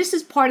 So this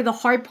is part of the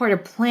hard part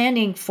of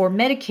planning for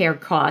Medicare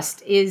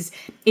cost is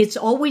it's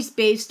always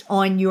based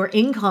on your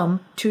income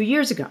 2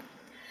 years ago.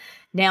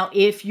 Now,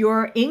 if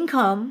your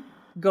income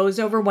goes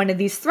over one of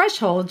these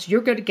thresholds,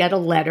 you're going to get a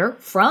letter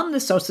from the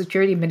Social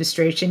Security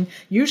Administration,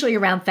 usually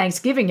around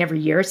Thanksgiving every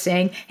year,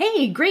 saying,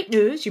 hey, great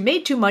news, you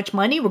made too much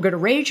money, we're going to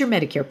raise your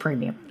Medicare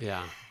premium.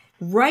 Yeah.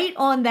 Right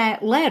on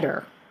that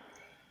letter,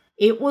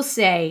 it will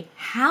say,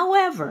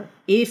 however,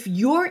 if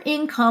your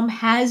income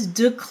has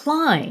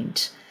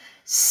declined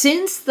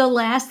since the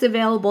last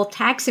available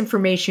tax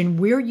information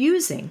we're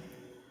using,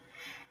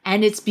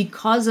 and it's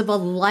because of a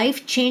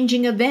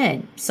life-changing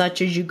event,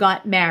 such as you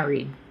got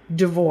married,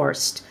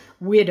 divorced,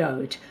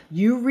 widowed,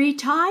 you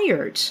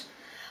retired.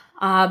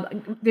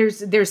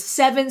 There's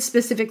 7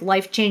 specific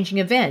life-changing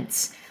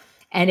events.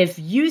 And if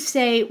you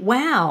say,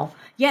 wow,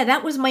 yeah,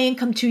 that was my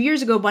income 2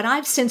 years ago, but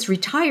I've since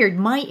retired,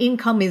 my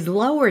income is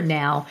lower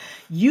now,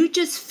 you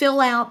just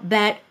fill out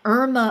that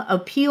IRMA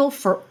appeal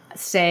for,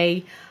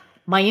 say,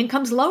 my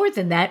income's lower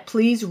than that,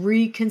 please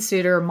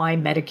reconsider my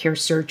Medicare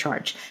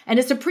surcharge. And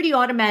it's a pretty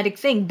automatic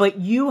thing, but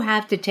you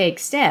have to take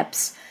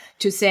steps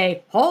to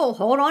say, oh,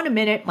 hold on a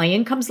minute, my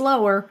income's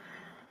lower,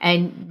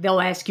 and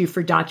they'll ask you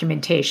for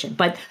documentation.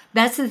 But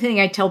that's the thing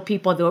I tell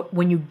people, that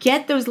when you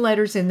get those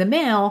letters in the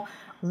mail,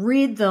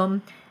 read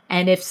them,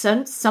 and if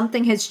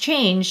something has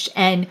changed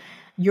and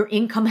your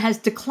income has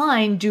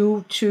declined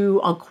due to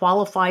a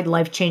qualified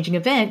life-changing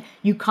event,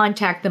 you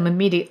contact them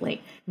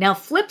immediately. Now,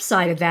 flip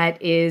side of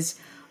that is,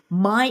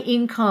 my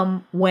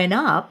income went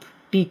up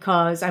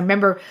because I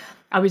remember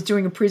I was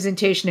doing a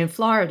presentation in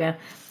Florida,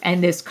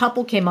 and this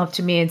couple came up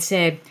to me and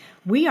said,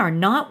 we are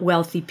not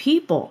wealthy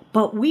people,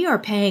 but we are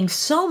paying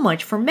so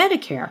much for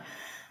Medicare.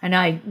 And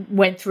I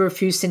went through a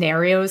few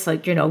scenarios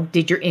like,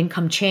 did your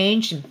income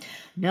change? And,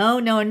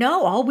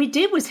 no. All we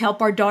did was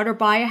help our daughter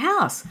buy a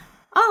house.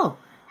 Oh,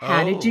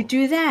 how did you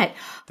do that?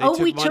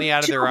 We took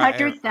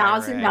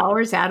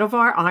 $200,000 out of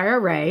our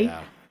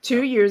IRA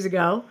 2 years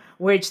ago,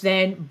 which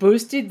then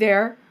boosted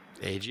their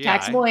AGI,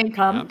 taxable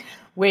income,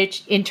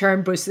 which in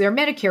turn boosted their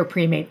Medicare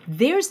premium.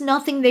 There's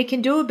nothing they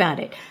can do about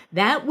it.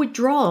 That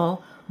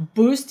withdrawal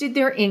boosted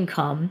their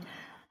income,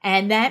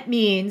 and that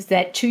means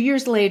that 2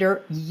 years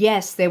later,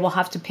 yes, they will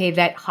have to pay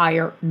that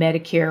higher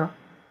Medicare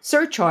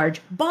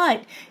surcharge.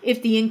 But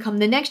if the income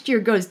the next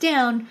year goes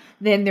down,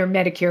 then their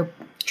Medicare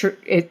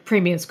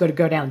premium is going to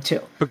go down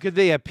too. But could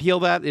they appeal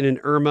that in an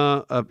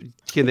IRMA?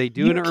 Can they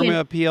do an IRMA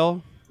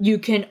appeal? You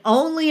can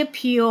only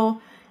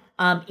appeal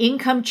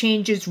income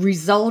changes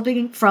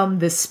resulting from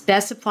the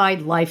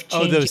specified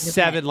life-changing event. Those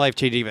 7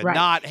 life-changing events. Right.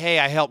 Not, hey,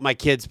 I helped my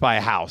kids buy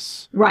a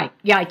house. Right.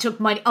 Yeah, I took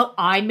money.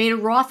 I made a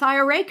Roth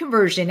IRA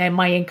conversion and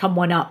my income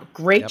went up.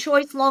 Great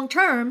choice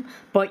long-term,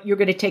 but you're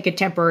going to take a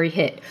temporary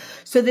hit.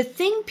 So the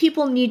thing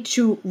people need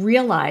to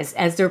realize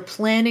as they're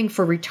planning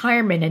for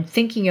retirement and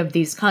thinking of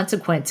these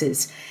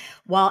consequences,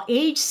 while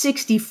age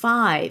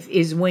 65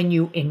 is when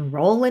you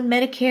enroll in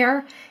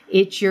Medicare,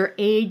 it's your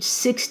age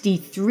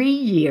 63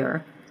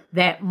 year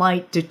that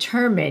might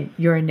determine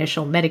your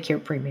initial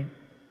Medicare premium.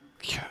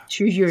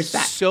 2 years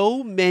back.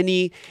 So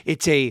many,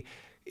 it's a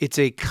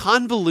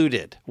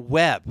convoluted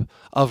web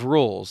of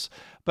rules,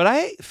 but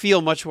I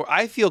feel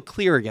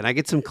clear again. I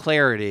get some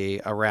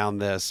clarity around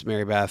this,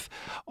 Mary Beth,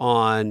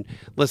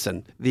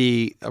 listen,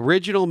 the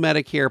original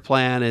Medicare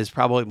plan is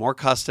probably more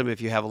custom if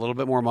you have a little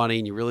bit more money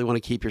and you really want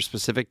to keep your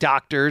specific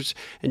doctors,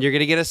 and you're going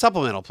to get a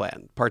supplemental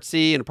plan, Part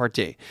C and Part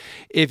D.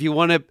 If you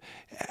want to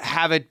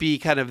have it be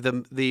kind of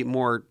the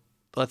more,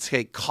 let's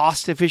say,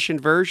 cost-efficient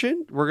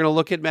version, we're going to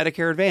look at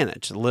Medicare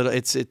Advantage.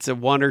 It's a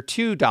 $1 or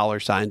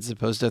 $2 signs as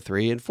opposed to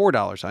 $3 and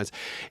 $4 signs.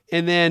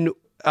 And then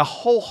a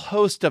whole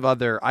host of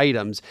other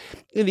items.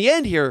 In the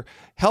end here,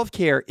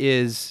 healthcare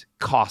is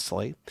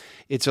costly.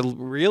 It's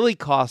really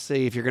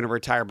costly if you're going to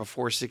retire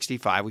before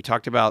 65. We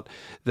talked about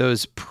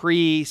those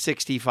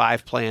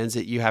pre-65 plans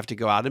that you have to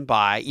go out and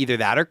buy, either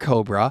that or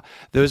Cobra.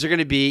 Those are going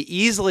to be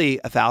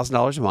easily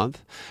 $1,000 a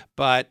month,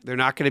 but they're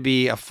not going to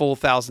be a full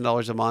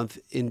 $1,000 a month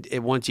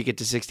once you get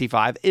to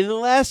 65,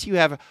 unless you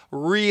have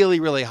really,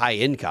 really high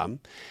income.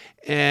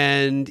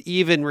 And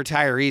even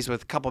retirees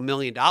with a couple $1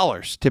 million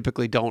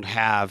typically don't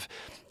have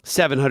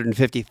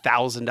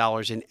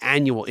 $750,000 in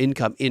annual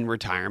income in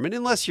retirement,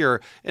 unless you're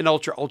an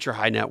ultra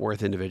high net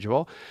worth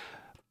individual.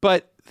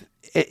 And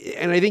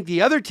I think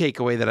the other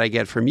takeaway that I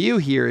get from you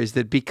here is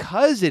that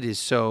because it is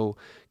so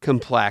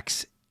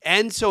complex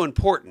and so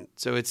important,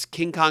 so it's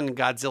King Kong and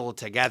Godzilla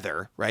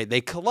together, right? They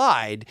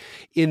collide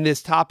in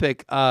this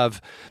topic of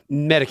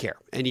Medicare,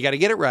 and you got to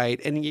get it right,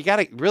 and you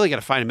really got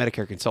to find a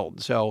Medicare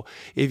consultant. So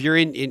if you're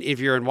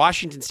in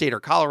Washington State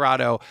or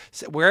Colorado,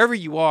 wherever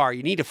you are,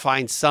 you need to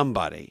find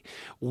somebody.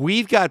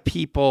 We've got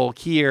people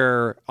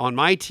here on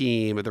my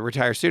team, the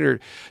Retire Sooner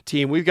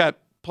team. We've got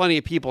plenty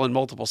of people in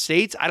multiple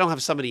states. I don't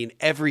have somebody in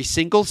every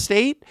single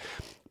state,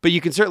 but you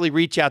can certainly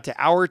reach out to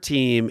our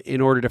team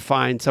in order to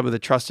find some of the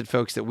trusted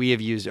folks that we have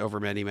used over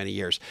many, many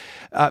years.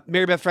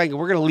 Mary Beth Franklin,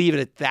 we're going to leave it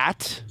at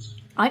that.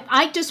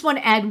 I just want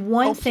to add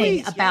one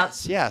thing about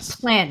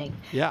planning.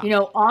 Yeah.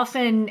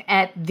 Often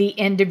at the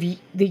end of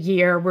the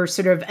year, we're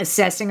sort of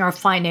assessing our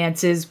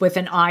finances with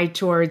an eye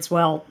towards,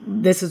 well,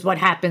 this is what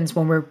happens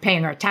when we're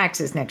paying our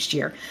taxes next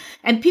year.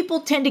 And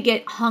people tend to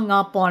get hung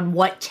up on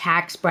what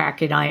tax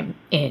bracket I'm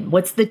in.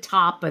 What's the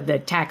top of the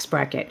tax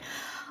bracket?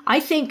 I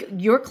think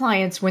your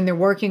clients, when they're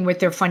working with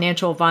their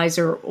financial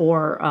advisor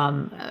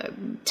or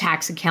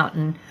tax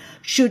accountant,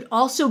 should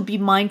also be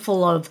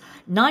mindful of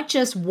not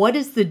just what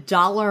is the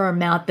dollar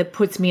amount that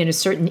puts me in a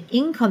certain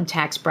income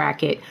tax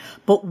bracket,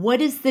 but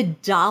what is the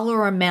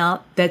dollar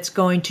amount that's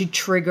going to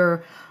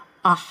trigger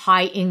a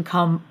high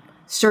income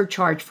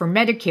surcharge for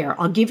Medicare.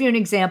 I'll give you an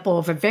example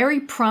of a very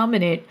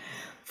prominent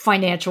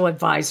financial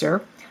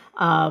advisor.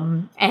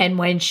 And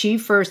when she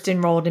first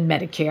enrolled in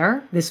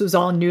Medicare, this was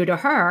all new to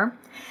her.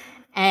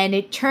 And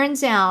it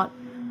turns out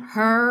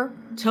her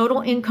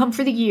total income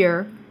for the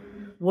year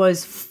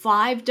was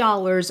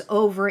 $5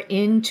 over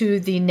into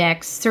the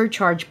next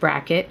surcharge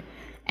bracket.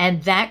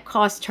 And that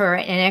cost her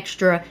an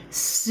extra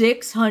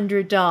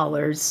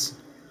 $600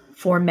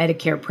 for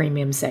Medicare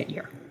premiums that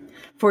year.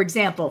 For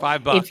example,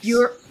 $5. If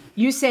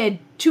you said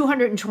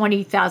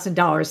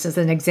 $220,000 as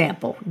an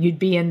example, you'd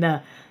be in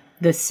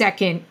the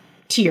second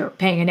tier,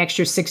 paying an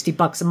extra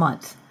 $60 a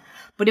month.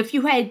 But if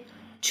you had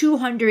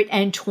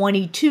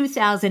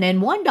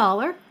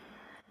 $222,001,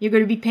 you're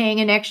going to be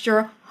paying an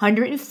extra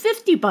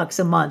 $150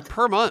 a month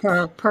per month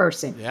per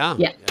person. Yeah,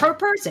 per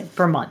person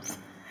per month.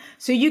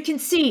 So you can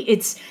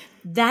see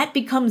that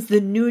becomes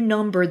the new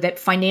number that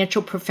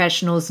financial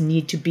professionals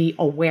need to be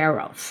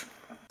aware of.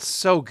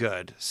 So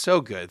good.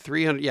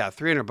 $300,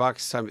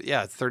 $300 times,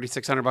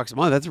 $3,600 a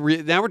month.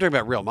 Now we're talking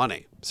about real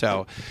money.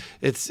 So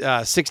it's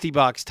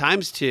 $60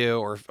 times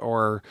 2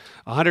 or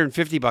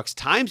 $150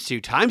 times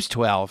 2 times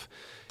 12.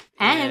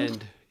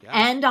 And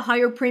a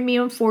higher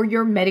premium for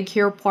your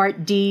Medicare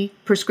Part D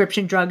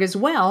prescription drug as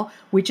well,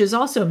 which is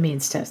also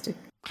means tested.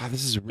 God,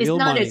 this is real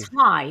money. It's not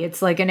as high.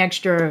 It's like an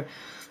extra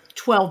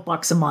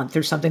 $12 a month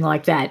or something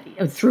like that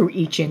through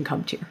each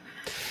income tier.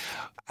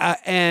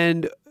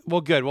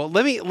 Well, good. Well,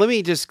 let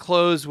me just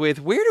close with,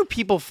 where do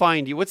people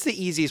find you? What's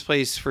the easiest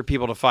place for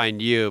people to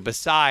find you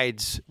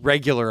besides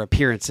regular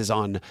appearances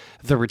on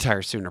the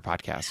Retire Sooner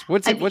podcast?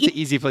 What's the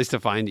easy place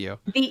to find you?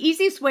 The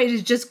easiest way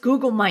is just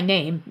Google my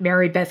name,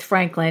 Mary Beth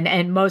Franklin,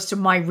 and most of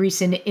my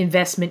recent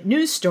investment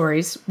news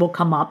stories will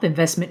come up,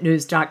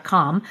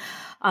 investmentnews.com,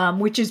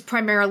 which is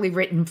primarily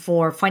written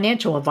for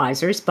financial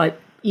advisors, but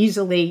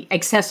easily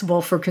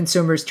accessible for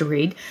consumers to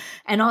read.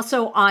 And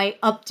also, I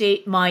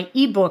update my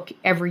ebook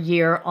every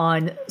year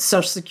on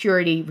Social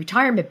Security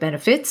retirement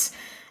benefits.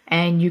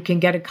 And you can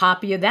get a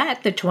copy of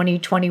that, the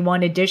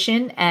 2021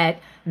 edition, at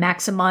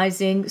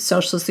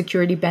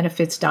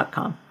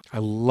maximizingsocialsecuritybenefits.com. I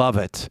love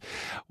it.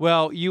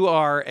 Well, you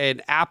are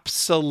an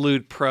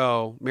absolute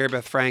pro, Mary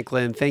Beth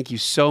Franklin. Thank you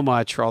so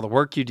much for all the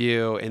work you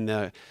do and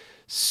the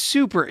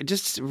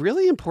just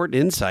really important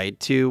insight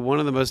to one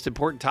of the most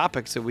important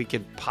topics that we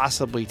could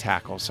possibly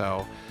tackle.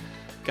 So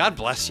God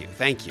bless you.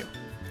 Thank you.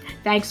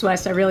 Thanks,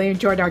 Wes. I really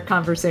enjoyed our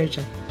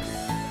conversation.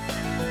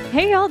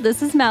 Hey, y'all.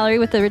 This is Mallory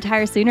with the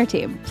Retire Sooner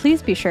team.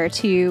 Please be sure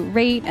to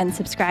rate and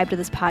subscribe to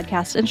this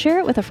podcast and share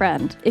it with a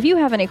friend. If you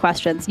have any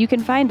questions, you can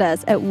find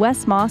us at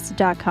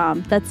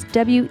wesmoss.com. That's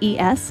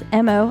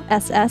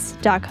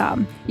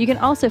WESMOSS.com. You can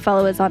also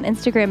follow us on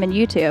Instagram and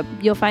YouTube.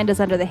 You'll find us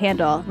under the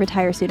handle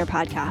Retire Sooner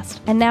Podcast.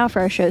 And now for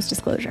our show's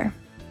disclosure.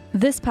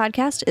 This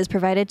podcast is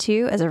provided to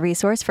you as a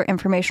resource for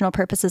informational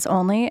purposes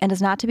only and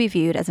is not to be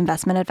viewed as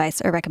investment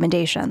advice or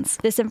recommendations.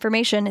 This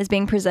information is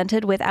being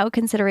presented without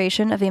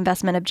consideration of the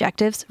investment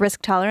objectives,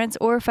 risk tolerance,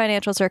 or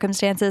financial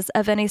circumstances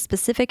of any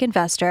specific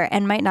investor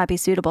and might not be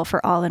suitable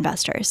for all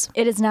investors.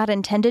 It is not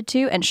intended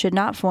to and should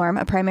not form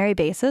a primary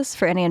basis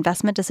for any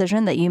investment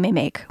decision that you may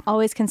make.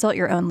 Always consult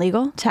your own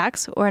legal,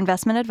 tax, or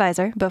investment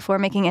advisor before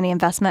making any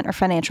investment or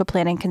financial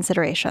planning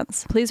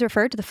considerations. Please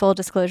refer to the full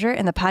disclosure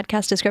in the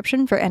podcast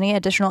description for any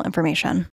additional information.